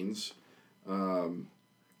beings. I'm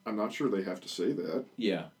not sure they have to say that.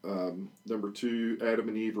 Yeah. Number 2, Adam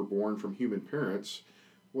and Eve were born from human parents.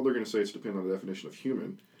 Well, they're going to say it's dependent on the definition of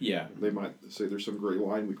human. Yeah. They might say there's some gray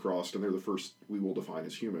line we crossed, and they're the first we will define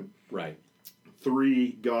as human. Right.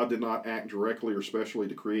 3, God did not act directly or specially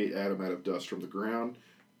to create Adam out of dust from the ground.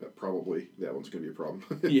 That one's going to be a problem.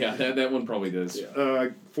 Yeah, that one probably does. Yeah.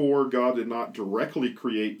 4, God did not directly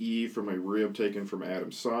create Eve from a rib taken from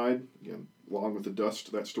Adam's side. Again, along with the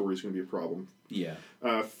dust, that story is going to be a problem. Yeah.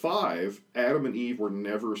 5, Adam and Eve were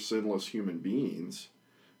never sinless human beings.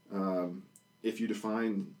 If you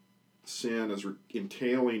define sin as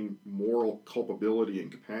entailing moral culpability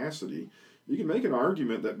and capacity, you can make an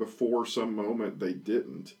argument that before some moment they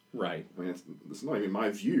didn't. Right. I mean, it's not even my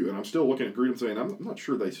view, and I'm still looking at Grudem saying, I'm not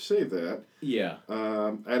sure they say that. Yeah.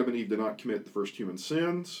 Adam and Eve did not commit the first human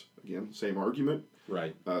sins. Again, same argument.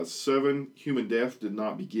 Right. 7, human death did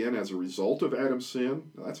not begin as a result of Adam's sin.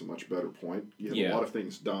 Now, that's a much better point. You have a lot of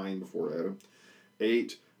things dying before Adam.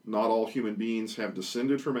 8, not all human beings have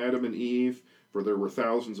descended from Adam and Eve, for there were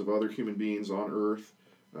thousands of other human beings on earth.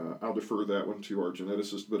 I'll defer that one to our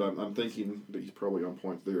geneticist, but I'm thinking that he's probably on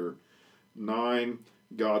point there. 9,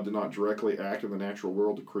 God did not directly act in the natural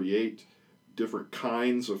world to create different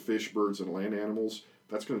kinds of fish, birds, and land animals.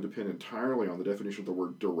 That's going to depend entirely on the definition of the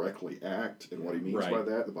word directly act and what he means by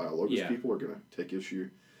that. The biologist people are going to take issue.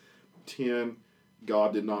 10,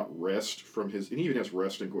 God did not rest from his, and he even has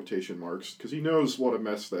rest in quotation marks, because he knows what a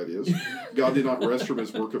mess that is. God did not rest from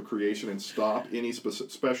his work of creation and stop any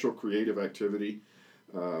special creative activity.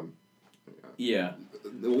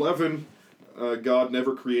 11, God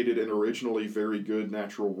never created an originally very good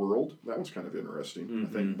natural world. That one's kind of interesting. Mm-hmm. I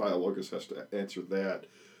think Biologos has to answer that.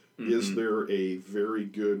 Mm-hmm. Is there a very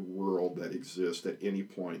good world that exists at any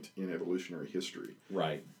point in evolutionary history?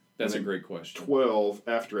 Right. That's a great question. 12,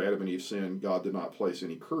 after Adam and Eve sinned, God did not place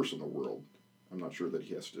any curse on the world. I'm not sure that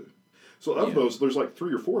he has to. So of those, there's like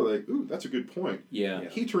 3 or 4 that, that's a good point. Yeah.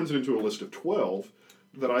 He turns it into a list of 12.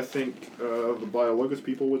 that I think the biologist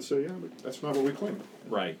people would say, yeah, but that's not what we claim.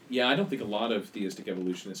 Right. Yeah, I don't think a lot of theistic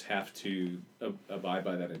evolutionists have to abide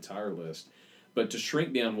by that entire list. But to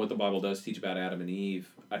shrink down what the Bible does teach about Adam and Eve,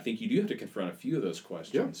 I think you do have to confront a few of those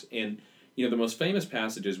questions. Yeah. And, the most famous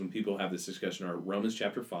passages when people have this discussion are Romans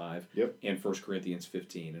chapter 5 and 1 Corinthians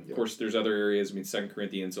 15. And, of course, there's other areas. 2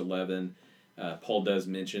 Corinthians 11, Paul does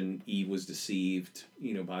mention Eve was deceived,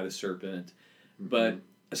 by the serpent. Mm-hmm. But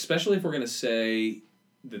especially if we're going to say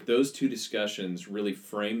that those two discussions really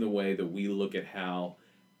frame the way that we look at how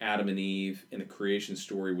Adam and Eve and the creation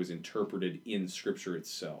story was interpreted in Scripture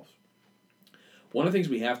itself. One of the things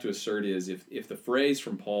we have to assert is if the phrase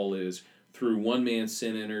from Paul is, through one man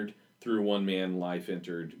sin entered, through one man life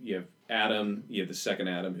entered, you have Adam, you have the second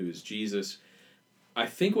Adam who is Jesus. I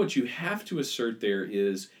think what you have to assert there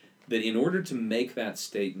is that in order to make that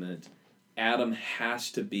statement, Adam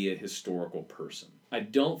has to be a historical person. I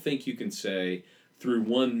don't think you can say, through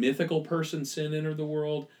one mythical person sin entered the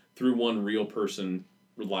world, through one real person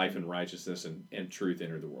life and righteousness and truth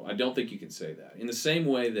entered the world. I don't think you can say that. In the same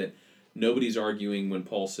way that nobody's arguing when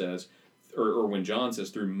Paul says, or when John says,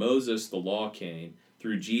 through Moses the law came,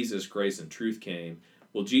 through Jesus grace and truth came.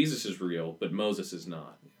 Well, Jesus is real, but Moses is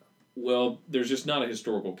not. Well, there's just not a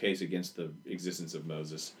historical case against the existence of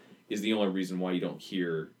Moses, is the only reason why you don't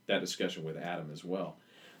hear that discussion with Adam as well.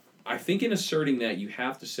 I think in asserting that, you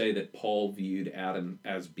have to say that Paul viewed Adam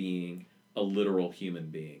as being a literal human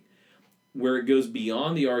being. Where it goes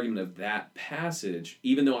beyond the argument of that passage,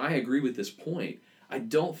 even though I agree with this point, I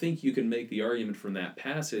don't think you can make the argument from that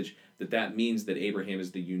passage that means that Abraham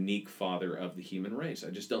is the unique father of the human race. I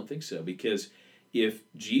just don't think so, because if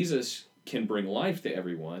Jesus can bring life to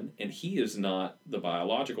everyone, and he is not the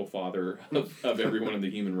biological father of everyone in the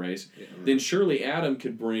human race, then surely Adam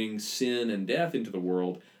could bring sin and death into the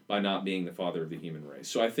world by not being the father of the human race.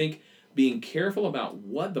 So I think being careful about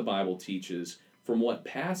what the Bible teaches from what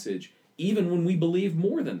passage, even when we believe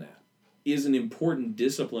more than that, is an important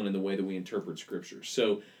discipline in the way that we interpret Scripture.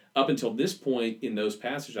 So up until this point in those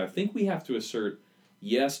passages, I think we have to assert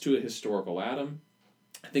yes to a historical Adam.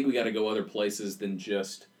 I think we got to go other places than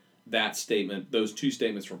just that statement, those two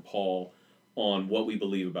statements from Paul on what we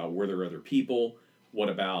believe about were there other people, what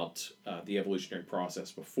about the evolutionary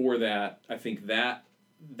process before that. I think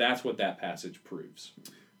that's what that passage proves.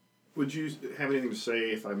 Would you have anything to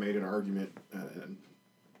say if I made an argument and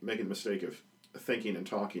making the mistake of thinking and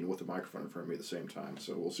talking with the microphone in front of me at the same time?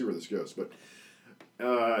 So we'll see where this goes. But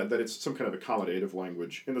that it's some kind of accommodative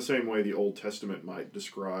language, in the same way the Old Testament might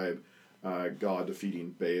describe God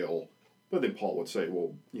defeating Baal. But then Paul would say,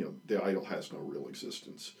 well, the idol has no real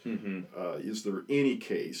existence. Mm-hmm. Is there any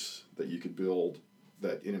case that you could build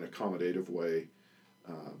that in an accommodative way?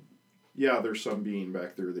 There's some being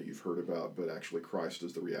back there that you've heard about, but actually Christ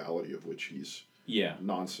is the reality of which he's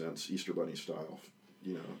nonsense, Easter Bunny style.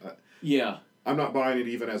 I'm not buying it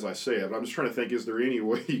even as I say it, but I'm just trying to think, is there any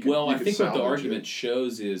way you can I think what the argument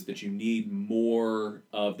shows is that you need more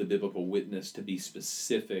of the biblical witness to be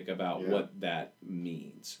specific about what that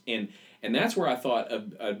means. And that's where I thought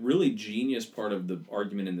a really genius part of the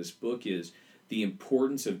argument in this book is the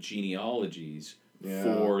importance of genealogies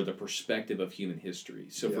for the perspective of human history.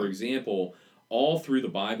 So, for example, all through the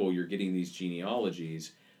Bible, you're getting these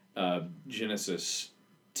genealogies. Genesis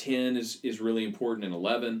 10 is really important, and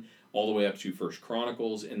 11, all the way up to 1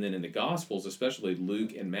 Chronicles, and then in the Gospels, especially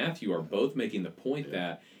Luke and Matthew, are both making the point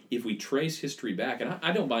that if we trace history back, and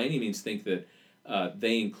I don't by any means think that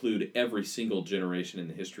they include every single generation in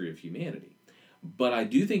the history of humanity, but I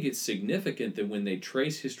do think it's significant that when they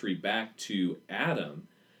trace history back to Adam,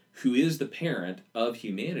 who is the parent of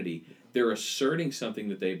humanity, they're asserting something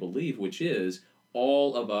that they believe, which is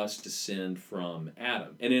all of us descend from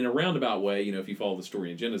Adam. And in a roundabout way, if you follow the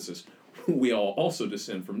story in Genesis, we all also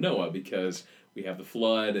descend from Noah because we have the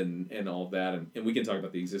flood and all of that. And we can talk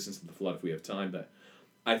about the existence of the flood if we have time. But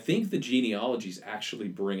I think the genealogies actually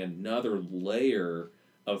bring another layer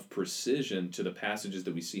of precision to the passages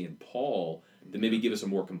that we see in Paul that maybe give us a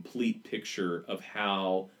more complete picture of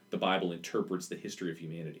how the Bible interprets the history of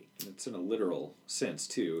humanity. It's in a literal sense,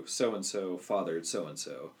 too. So-and-so fathered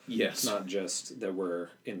so-and-so. Yes. It's not just that we're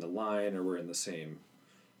in the line or we're in the same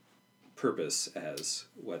purpose as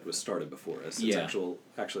what was started before us. It's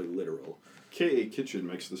actually literal. K.A. Kitchen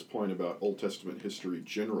makes this point about Old Testament history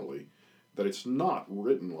generally, that it's not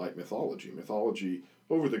written like mythology. Mythology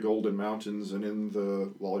over the Golden Mountains and in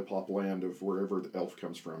the lollipop land of wherever the elf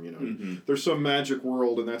comes from, Mm-hmm. There's some magic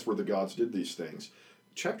world and that's where the gods did these things.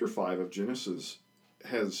 Chapter 5 of Genesis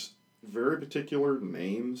has very particular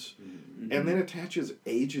names, mm-hmm. and then attaches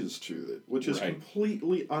ages to it, which is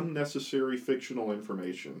completely unnecessary fictional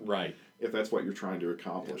information. Right. if that's what you're trying to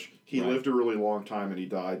accomplish. He Right. lived a really long time and he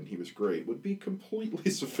died and he was great would be completely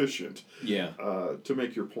sufficient to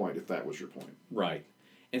make your point if that was your point. Right.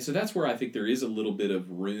 And so that's where I think there is a little bit of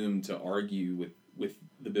room to argue with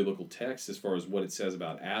the biblical text as far as what it says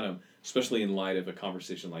about Adam, especially in light of a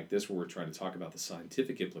conversation like this where we're trying to talk about the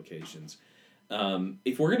scientific implications.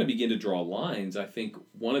 If we're going to begin to draw lines, I think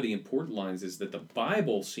one of the important lines is that the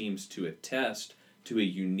Bible seems to attest to a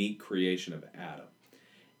unique creation of Adam.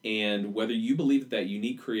 And whether you believe that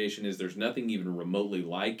unique creation is there's nothing even remotely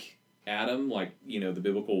like Adam, like, the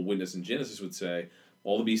biblical witness in Genesis would say,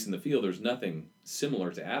 all the beasts in the field, there's nothing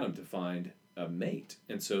similar to Adam to find a mate.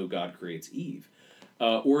 And so God creates Eve.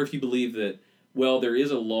 Or if you believe that, well, there is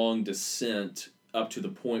a long descent up to the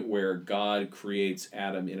point where God creates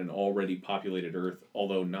Adam in an already populated earth,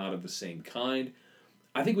 although not of the same kind,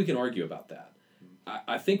 I think we can argue about that.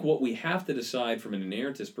 I think what we have to decide from an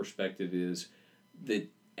inerrantist perspective is that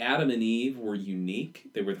Adam and Eve were unique.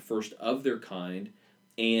 They were the first of their kind,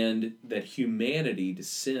 and that humanity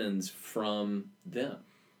descends from them.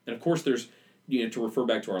 And of course, there's, to refer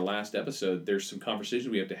back to our last episode, there's some conversations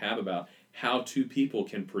we have to have about how two people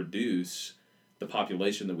can produce the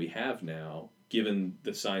population that we have now, given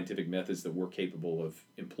the scientific methods that we're capable of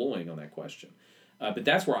employing on that question. But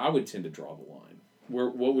that's where I would tend to draw the line.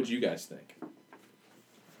 What would you guys think?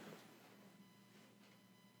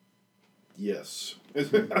 Yes, I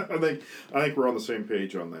think we're on the same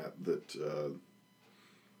page on that. That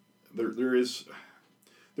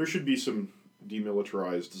there should be some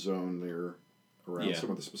demilitarized zone there around some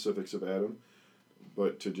of the specifics of Adam,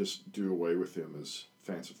 but to just do away with him as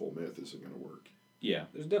fanciful myth isn't going to work. Yeah,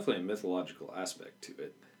 there's definitely a mythological aspect to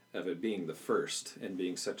it, of it being the first and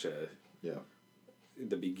being such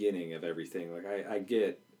the beginning of everything. Like I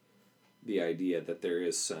get the idea that there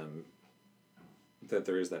is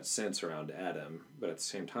that sense around Adam, but at the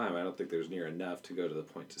same time, I don't think there's near enough to go to the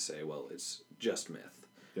point to say, well, it's just myth.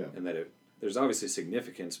 Yeah. And that there's obviously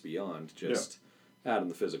significance beyond just Adam,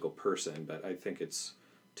 the physical person, but I think it's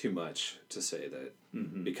too much to say that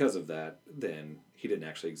because of that, then he didn't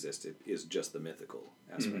actually exist. It is just the mythical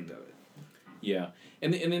aspect of it. Yeah.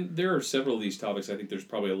 And then there are several of these topics I think there's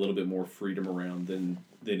probably a little bit more freedom around than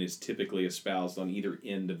is typically espoused on either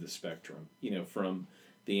end of the spectrum. From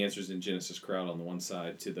the Answers in Genesis crowd on the one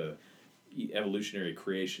side to the evolutionary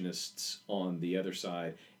creationists on the other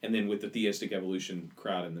side, and then with the theistic evolution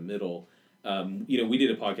crowd in the middle. We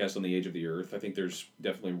did a podcast on the age of the earth. I think there's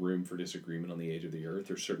definitely room for disagreement on the age of the earth.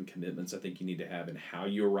 There's certain commitments I think you need to have in how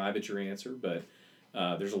you arrive at your answer, but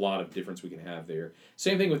there's a lot of difference we can have there.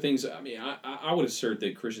 Same thing with things, I would assert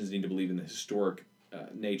that Christians need to believe in the historic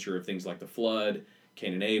nature of things like the flood,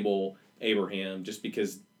 Cain and Abel, Abraham, just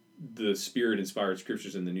because the Spirit-inspired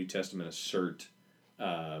scriptures in the New Testament assert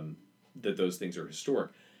that those things are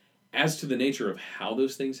historic. As to the nature of how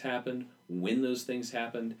those things happened, when those things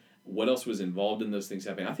happened, what else was involved in those things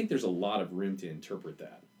happening, I think there's a lot of room to interpret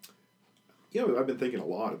that. I've been thinking a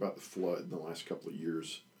lot about the flood in the last couple of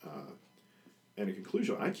years, and a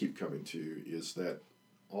conclusion I keep coming to is that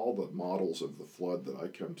all the models of the flood that I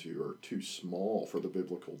come to are too small for the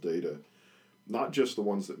biblical data, not just the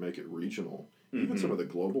ones that make it regional. Even some of the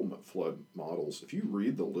global flood models, if you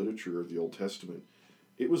read the literature of the Old Testament,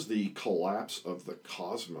 it was the collapse of the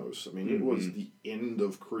cosmos. It was the end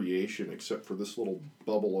of creation except for this little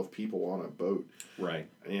bubble of people on a boat. Right.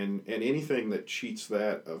 And anything that cheats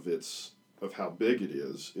that of how big it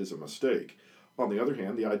is a mistake. On the other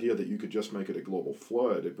hand, the idea that you could just make it a global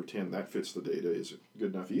flood and pretend that fits the data isn't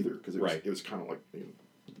good enough either, because it was kind of like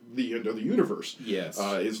the end of the universe. Yes.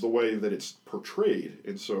 Is the way that it's portrayed.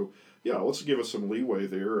 And so, let's give us some leeway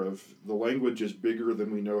there of the language is bigger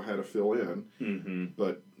than we know how to fill in,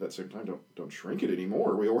 but at the same time, don't shrink it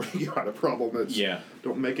anymore. We already got a problem that's,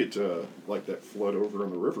 don't make it like that flood over on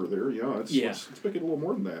the river there. Let's make it a little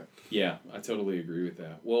more than that. Yeah, I totally agree with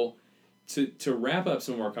that. Well, to wrap up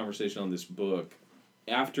some of our conversation on this book,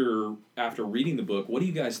 after reading the book, what do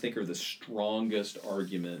you guys think are the strongest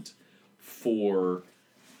argument for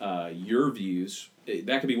your views?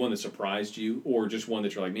 That could be one that surprised you, or just one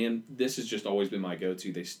that you're like, man, this has just always been my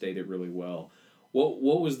go-to. They state it really well.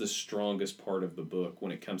 What was the strongest part of the book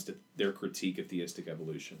when it comes to their critique of theistic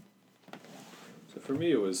evolution? So for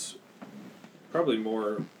me, it was probably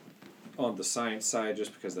more on the science side,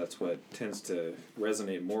 just because that's what tends to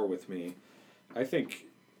resonate more with me. I think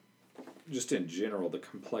just in general, the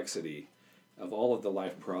complexity of all of the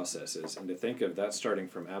life processes, and to think of that starting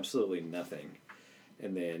from absolutely nothing,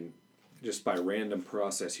 and then just by random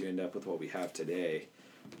process you end up with what we have today.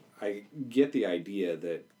 I get the idea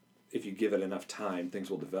that if you give it enough time,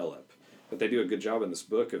 things will develop. But they do a good job in this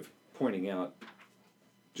book of pointing out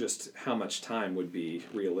just how much time would be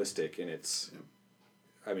realistic, and it's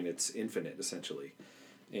infinite essentially.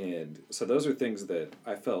 And so those are things that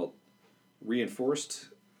I felt reinforced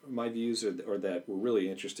my views, or that were really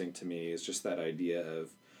interesting to me, is just that idea of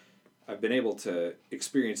I've been able to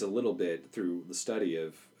experience a little bit through the study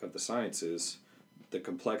of the sciences, the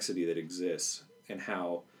complexity that exists, and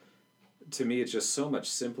how, to me, it's just so much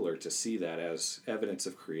simpler to see that as evidence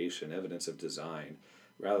of creation, evidence of design,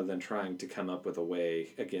 rather than trying to come up with a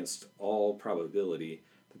way against all probability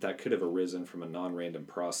that could have arisen from a non-random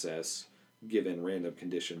process given random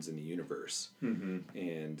conditions in the universe. Mm-hmm.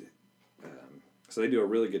 And so they do a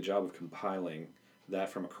really good job of compiling that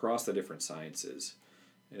from across the different sciences.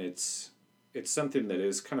 And it's something that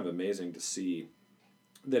is kind of amazing to see,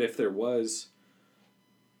 that if there was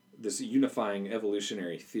this unifying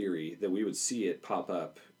evolutionary theory, that we would see it pop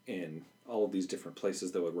up in all of these different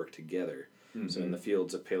places that would work together. Mm-hmm. So in the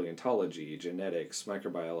fields of paleontology, genetics,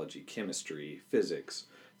 microbiology, chemistry, physics,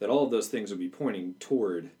 that all of those things would be pointing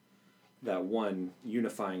toward that one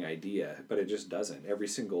unifying idea, but it just doesn't. Every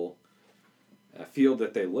single field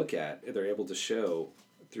that they look at, they're able to show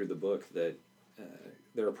through the book that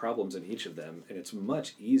there are problems in each of them, and it's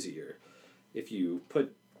much easier if you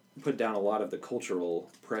put down a lot of the cultural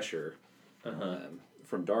pressure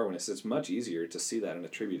from Darwinists. It's much easier to see that and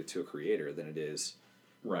attribute it to a creator than it is.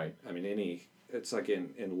 Right. I mean, it's like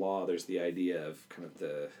in law, there's the idea of kind of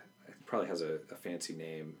it probably has a fancy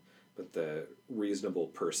name, but the reasonable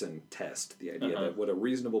person test, the idea that would a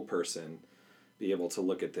reasonable person be able to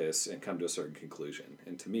look at this and come to a certain conclusion.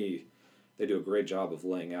 And to me, they do a great job of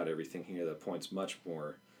laying out everything here that points much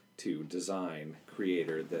more to design,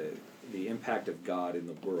 creator, the impact of God in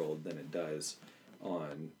the world than it does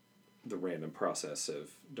on the random process of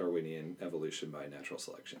Darwinian evolution by natural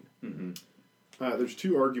selection. Mm-hmm. There's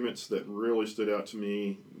two arguments that really stood out to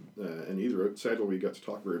me, and either, sadly, we got to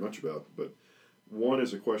talk very much about, but one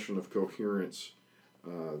is a question of coherence.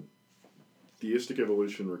 Theistic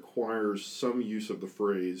evolution requires some use of the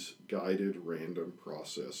phrase guided random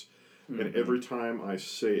process. Mm-hmm. And every time I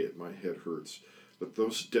say it, my head hurts. But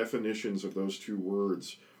those definitions of those two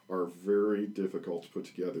words are very difficult to put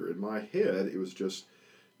together. In my head, it was just,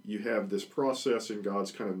 you have this process and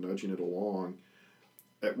God's kind of nudging it along,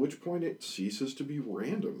 at which point it ceases to be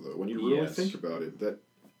random, though. When you really think about it, that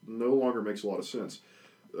no longer makes a lot of sense.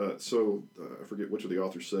 I forget which of the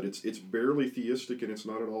authors said it's barely theistic and it's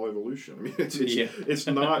not at all evolution. I mean, it's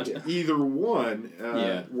not either one,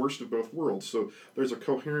 worst of both worlds. So there's a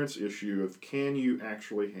coherence issue of, can you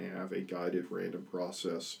actually have a guided random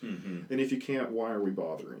process? Mm-hmm. And if you can't, why are we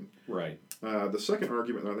bothering? Right. The second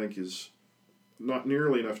argument, I think, is not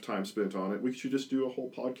nearly enough time spent on it. We should just do a whole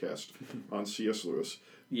podcast on C.S. Lewis.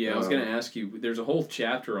 Yeah, I was going to ask you, there's a whole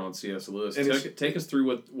chapter on C.S. Lewis. Take us through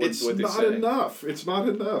what they say. It's not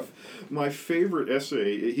enough. My favorite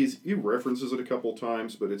essay, he references it a couple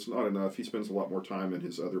times, but it's not enough. He spends a lot more time in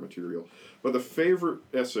his other material. But the favorite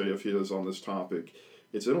essay of his on this topic,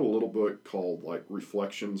 it's in a little book called like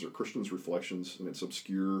Reflections, or Christian's Reflections, and it's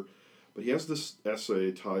obscure. But he has this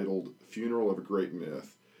essay titled Funeral of a Great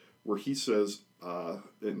Myth, where he says,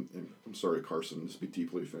 and I'm sorry, Carson, this would be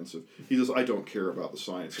deeply offensive. He says, I don't care about the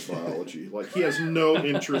science of biology. Like, he has no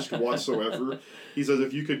interest whatsoever. He says,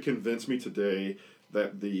 if you could convince me today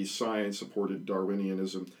that the science supported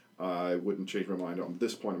Darwinianism, I wouldn't change my mind on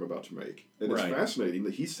this point I'm about to make. And It's fascinating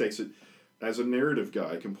that he takes it as a narrative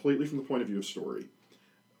guy, completely from the point of view of story.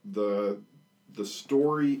 The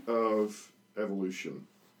story of evolution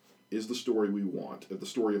is the story we want, the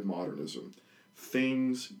story of modernism.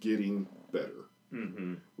 Things getting better.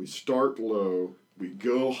 Mm-hmm. We start low, we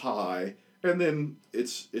go high, and then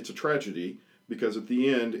it's a tragedy, because at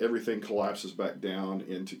the end everything collapses back down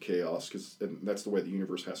into chaos, and that's the way the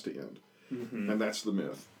universe has to end. Mm-hmm. And that's the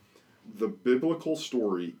myth. The biblical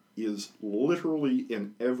story is literally,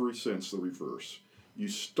 in every sense, the reverse. You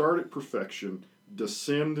start at perfection,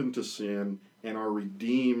 descend into sin, and are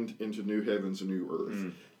redeemed into new heavens and new earth.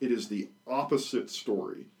 Mm. It is the opposite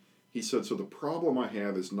story. He said, so the problem I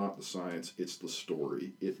have is not the science, it's the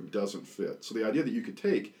story. It doesn't fit. So the idea that you could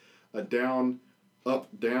take a down, up,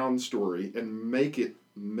 down story and make it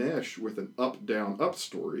mesh with an up, down, up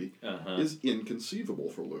story is inconceivable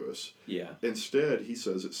for Lewis. Yeah. Instead, he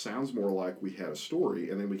says it sounds more like we had a story,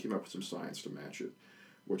 and then we came up with some science to match it,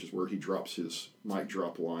 which is where he drops his mic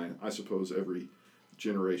drop line. I suppose every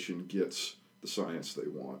generation gets the science they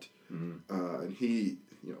want. Mm-hmm. And he,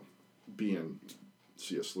 being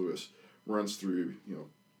C.S. Lewis, runs through,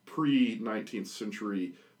 pre-19th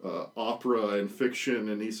century opera and fiction,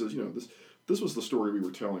 and he says, this was the story we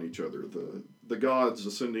were telling each other. The gods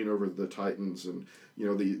ascending over the Titans, and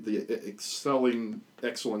the excelling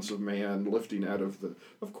excellence of man lifting out of the.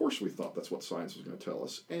 Of course, we thought that's what science was going to tell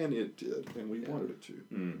us, and it did, and we wanted it to.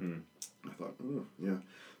 Mm-hmm. I thought, oh yeah.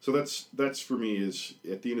 So that's for me is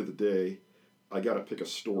at the end of the day, I got to pick a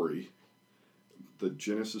story. The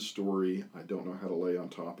Genesis story, I don't know how to lay on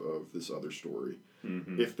top of this other story.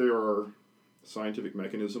 Mm-hmm. If there are scientific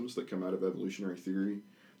mechanisms that come out of evolutionary theory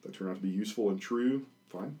that turn out to be useful and true,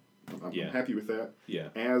 fine. I'm happy with that. Yeah.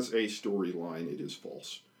 As a storyline, it is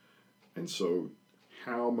false. And so,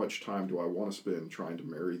 how much time do I want to spend trying to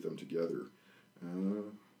marry them together?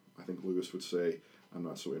 I think Lewis would say, I'm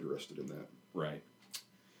not so interested in that. Right.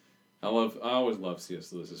 I always love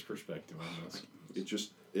C.S. Lewis's perspective on this.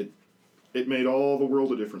 It made all the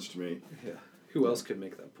world a difference to me. Yeah. Who else could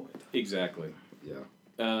make that point? Exactly. Yeah.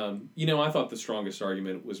 I thought the strongest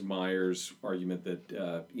argument was Meyer's argument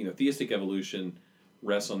that theistic evolution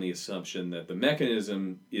rests on the assumption that the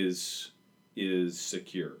mechanism is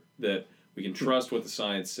secure, that we can trust what the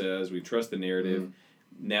science says, we trust the narrative.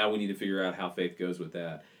 Mm-hmm. Now we need to figure out how faith goes with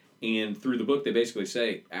that. And through the book, they basically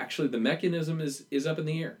say, actually, the mechanism is up in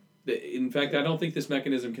the air. In fact, I don't think this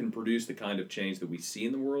mechanism can produce the kind of change that we see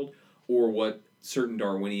in the world, or what certain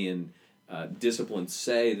Darwinian disciplines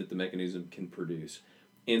say that the mechanism can produce.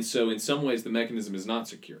 And so in some ways, the mechanism is not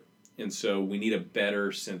secure. And so we need a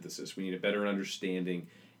better synthesis. We need a better understanding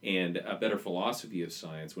and a better philosophy of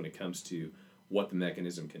science when it comes to what the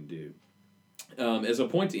mechanism can do. As a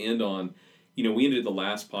point to end on, we ended the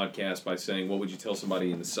last podcast by saying, what would you tell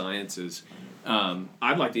somebody in the sciences?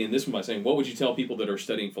 I'd like to end this one by saying, what would you tell people that are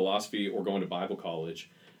studying philosophy or going to Bible college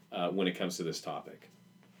when it comes to this topic?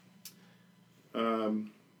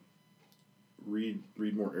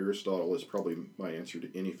 Read more Aristotle is probably my answer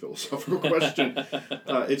to any philosophical question.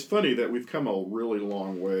 It's funny that we've come a really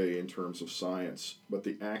long way in terms of science, but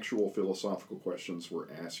the actual philosophical questions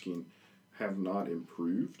we're asking have not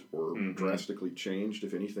improved or drastically changed.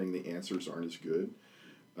 If anything, the answers aren't as good.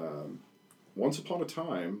 Once upon a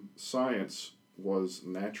time, science was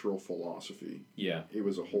natural philosophy. Yeah. It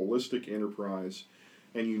was a holistic enterprise,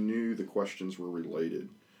 and you knew the questions were related.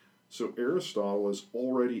 So Aristotle is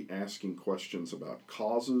already asking questions about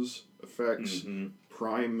causes, effects,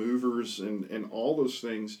 prime movers, and all those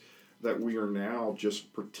things that we are now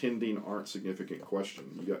just pretending aren't significant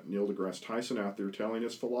questions. You got Neil deGrasse Tyson out there telling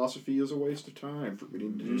us philosophy is a waste of time,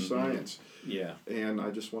 forbidding to do science. Yeah. And I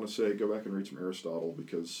just want to say, go back and read some Aristotle,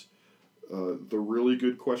 because the really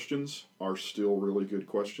good questions are still really good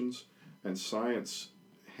questions, and science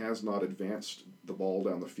has not advanced the ball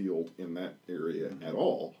down the field in that area at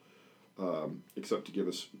all. Except to give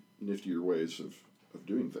us niftier ways of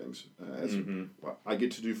doing things. I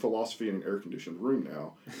get to do philosophy in an air-conditioned room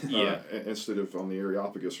now, instead of on the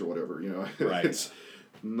Areopagus or whatever. Right. It's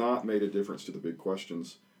not made a difference to the big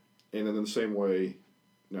questions. And then in the same way,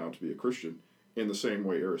 now to be a Christian, in the same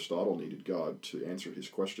way Aristotle needed God to answer his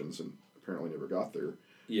questions and apparently never got there.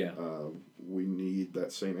 Yeah. We need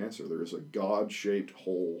that same answer. There is a God-shaped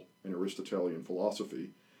hole in Aristotelian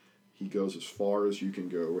philosophy. He goes as far as you can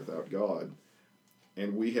go without God.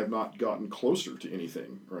 And we have not gotten closer to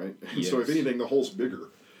anything, right? Yes. So if anything, the hole's bigger.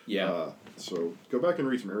 Yeah. So go back and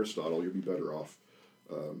read some Aristotle. You'll be better off.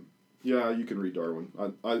 You can read Darwin.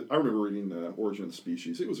 I remember reading Origin of the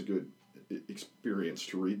Species. It was a good experience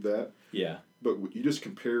to read that. Yeah. But you just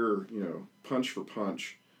compare, punch for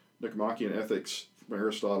punch, Nicomachean Ethics from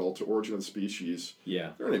Aristotle to Origin of the Species.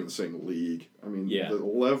 Yeah. They're not even the same league. I mean, the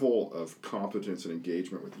level of competence and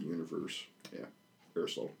engagement with the universe. Yeah.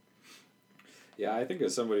 Aristotle. Yeah, I think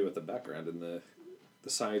as somebody with a background in the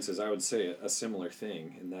sciences, I would say a similar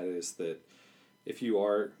thing, and that is that if you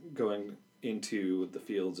are going into the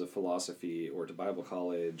fields of philosophy or to Bible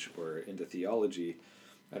college or into theology,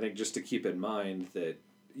 I think just to keep in mind that,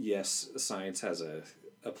 yes, science has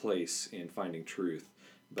a place in finding truth,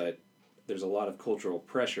 but there's a lot of cultural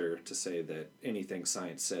pressure to say that anything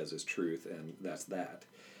science says is truth, and that's that.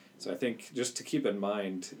 So I think just to keep in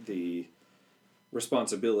mind the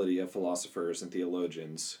responsibility of philosophers and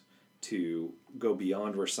theologians to go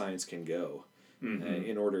beyond where science can go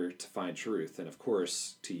in order to find truth, and of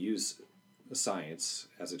course to use science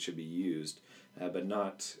as it should be used, but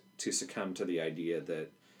not to succumb to the idea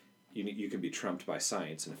that you can be trumped by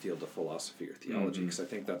science in a field of philosophy or theology, because I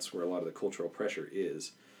think that's where a lot of the cultural pressure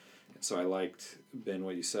is. And so I liked, Ben,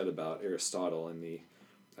 what you said about Aristotle and the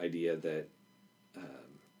idea that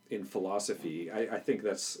in philosophy, I think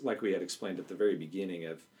that's, like we had explained at the very beginning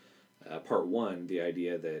of part one, the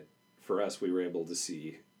idea that for us we were able to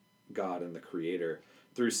see God and the Creator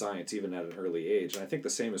through science, even at an early age. And I think the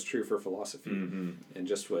same is true for philosophy. And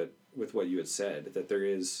just with what you had said, that there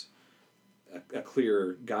is a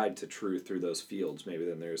clearer guide to truth through those fields maybe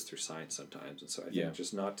than there is through science sometimes. And so I think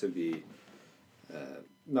just not to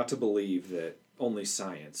believe that only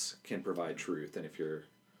science can provide truth, and if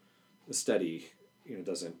the study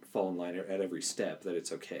doesn't fall in line at every step, that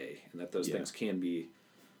it's okay, and that those things can be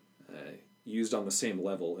used on the same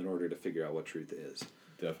level in order to figure out what truth is.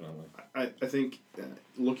 Definitely. I think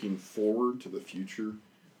looking forward to the future,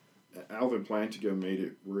 Alvin Plantinga made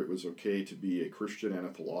it where it was okay to be a Christian and a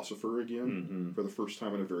philosopher again for the first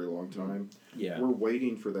time in a very long time. Yeah. We're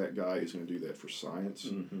waiting for that guy who's going to do that for science.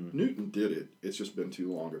 Newton did it. It's just been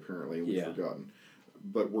too long, apparently, and we've forgotten.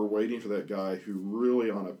 But we're waiting for that guy who really,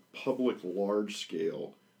 on a public, large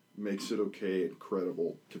scale, makes it okay and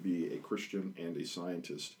credible to be a Christian and a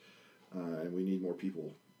scientist. And we need more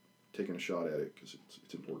people taking a shot at it because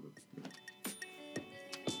it's important.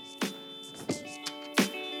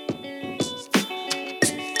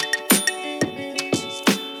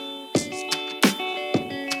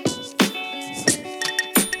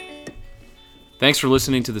 Thanks for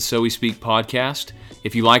listening to the So We Speak podcast.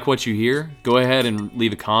 If you like what you hear, go ahead and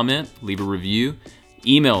leave a comment, leave a review,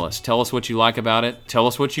 email us, tell us what you like about it, tell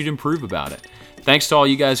us what you'd improve about it. Thanks to all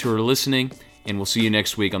you guys who are listening, and we'll see you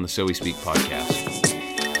next week on the So We Speak podcast.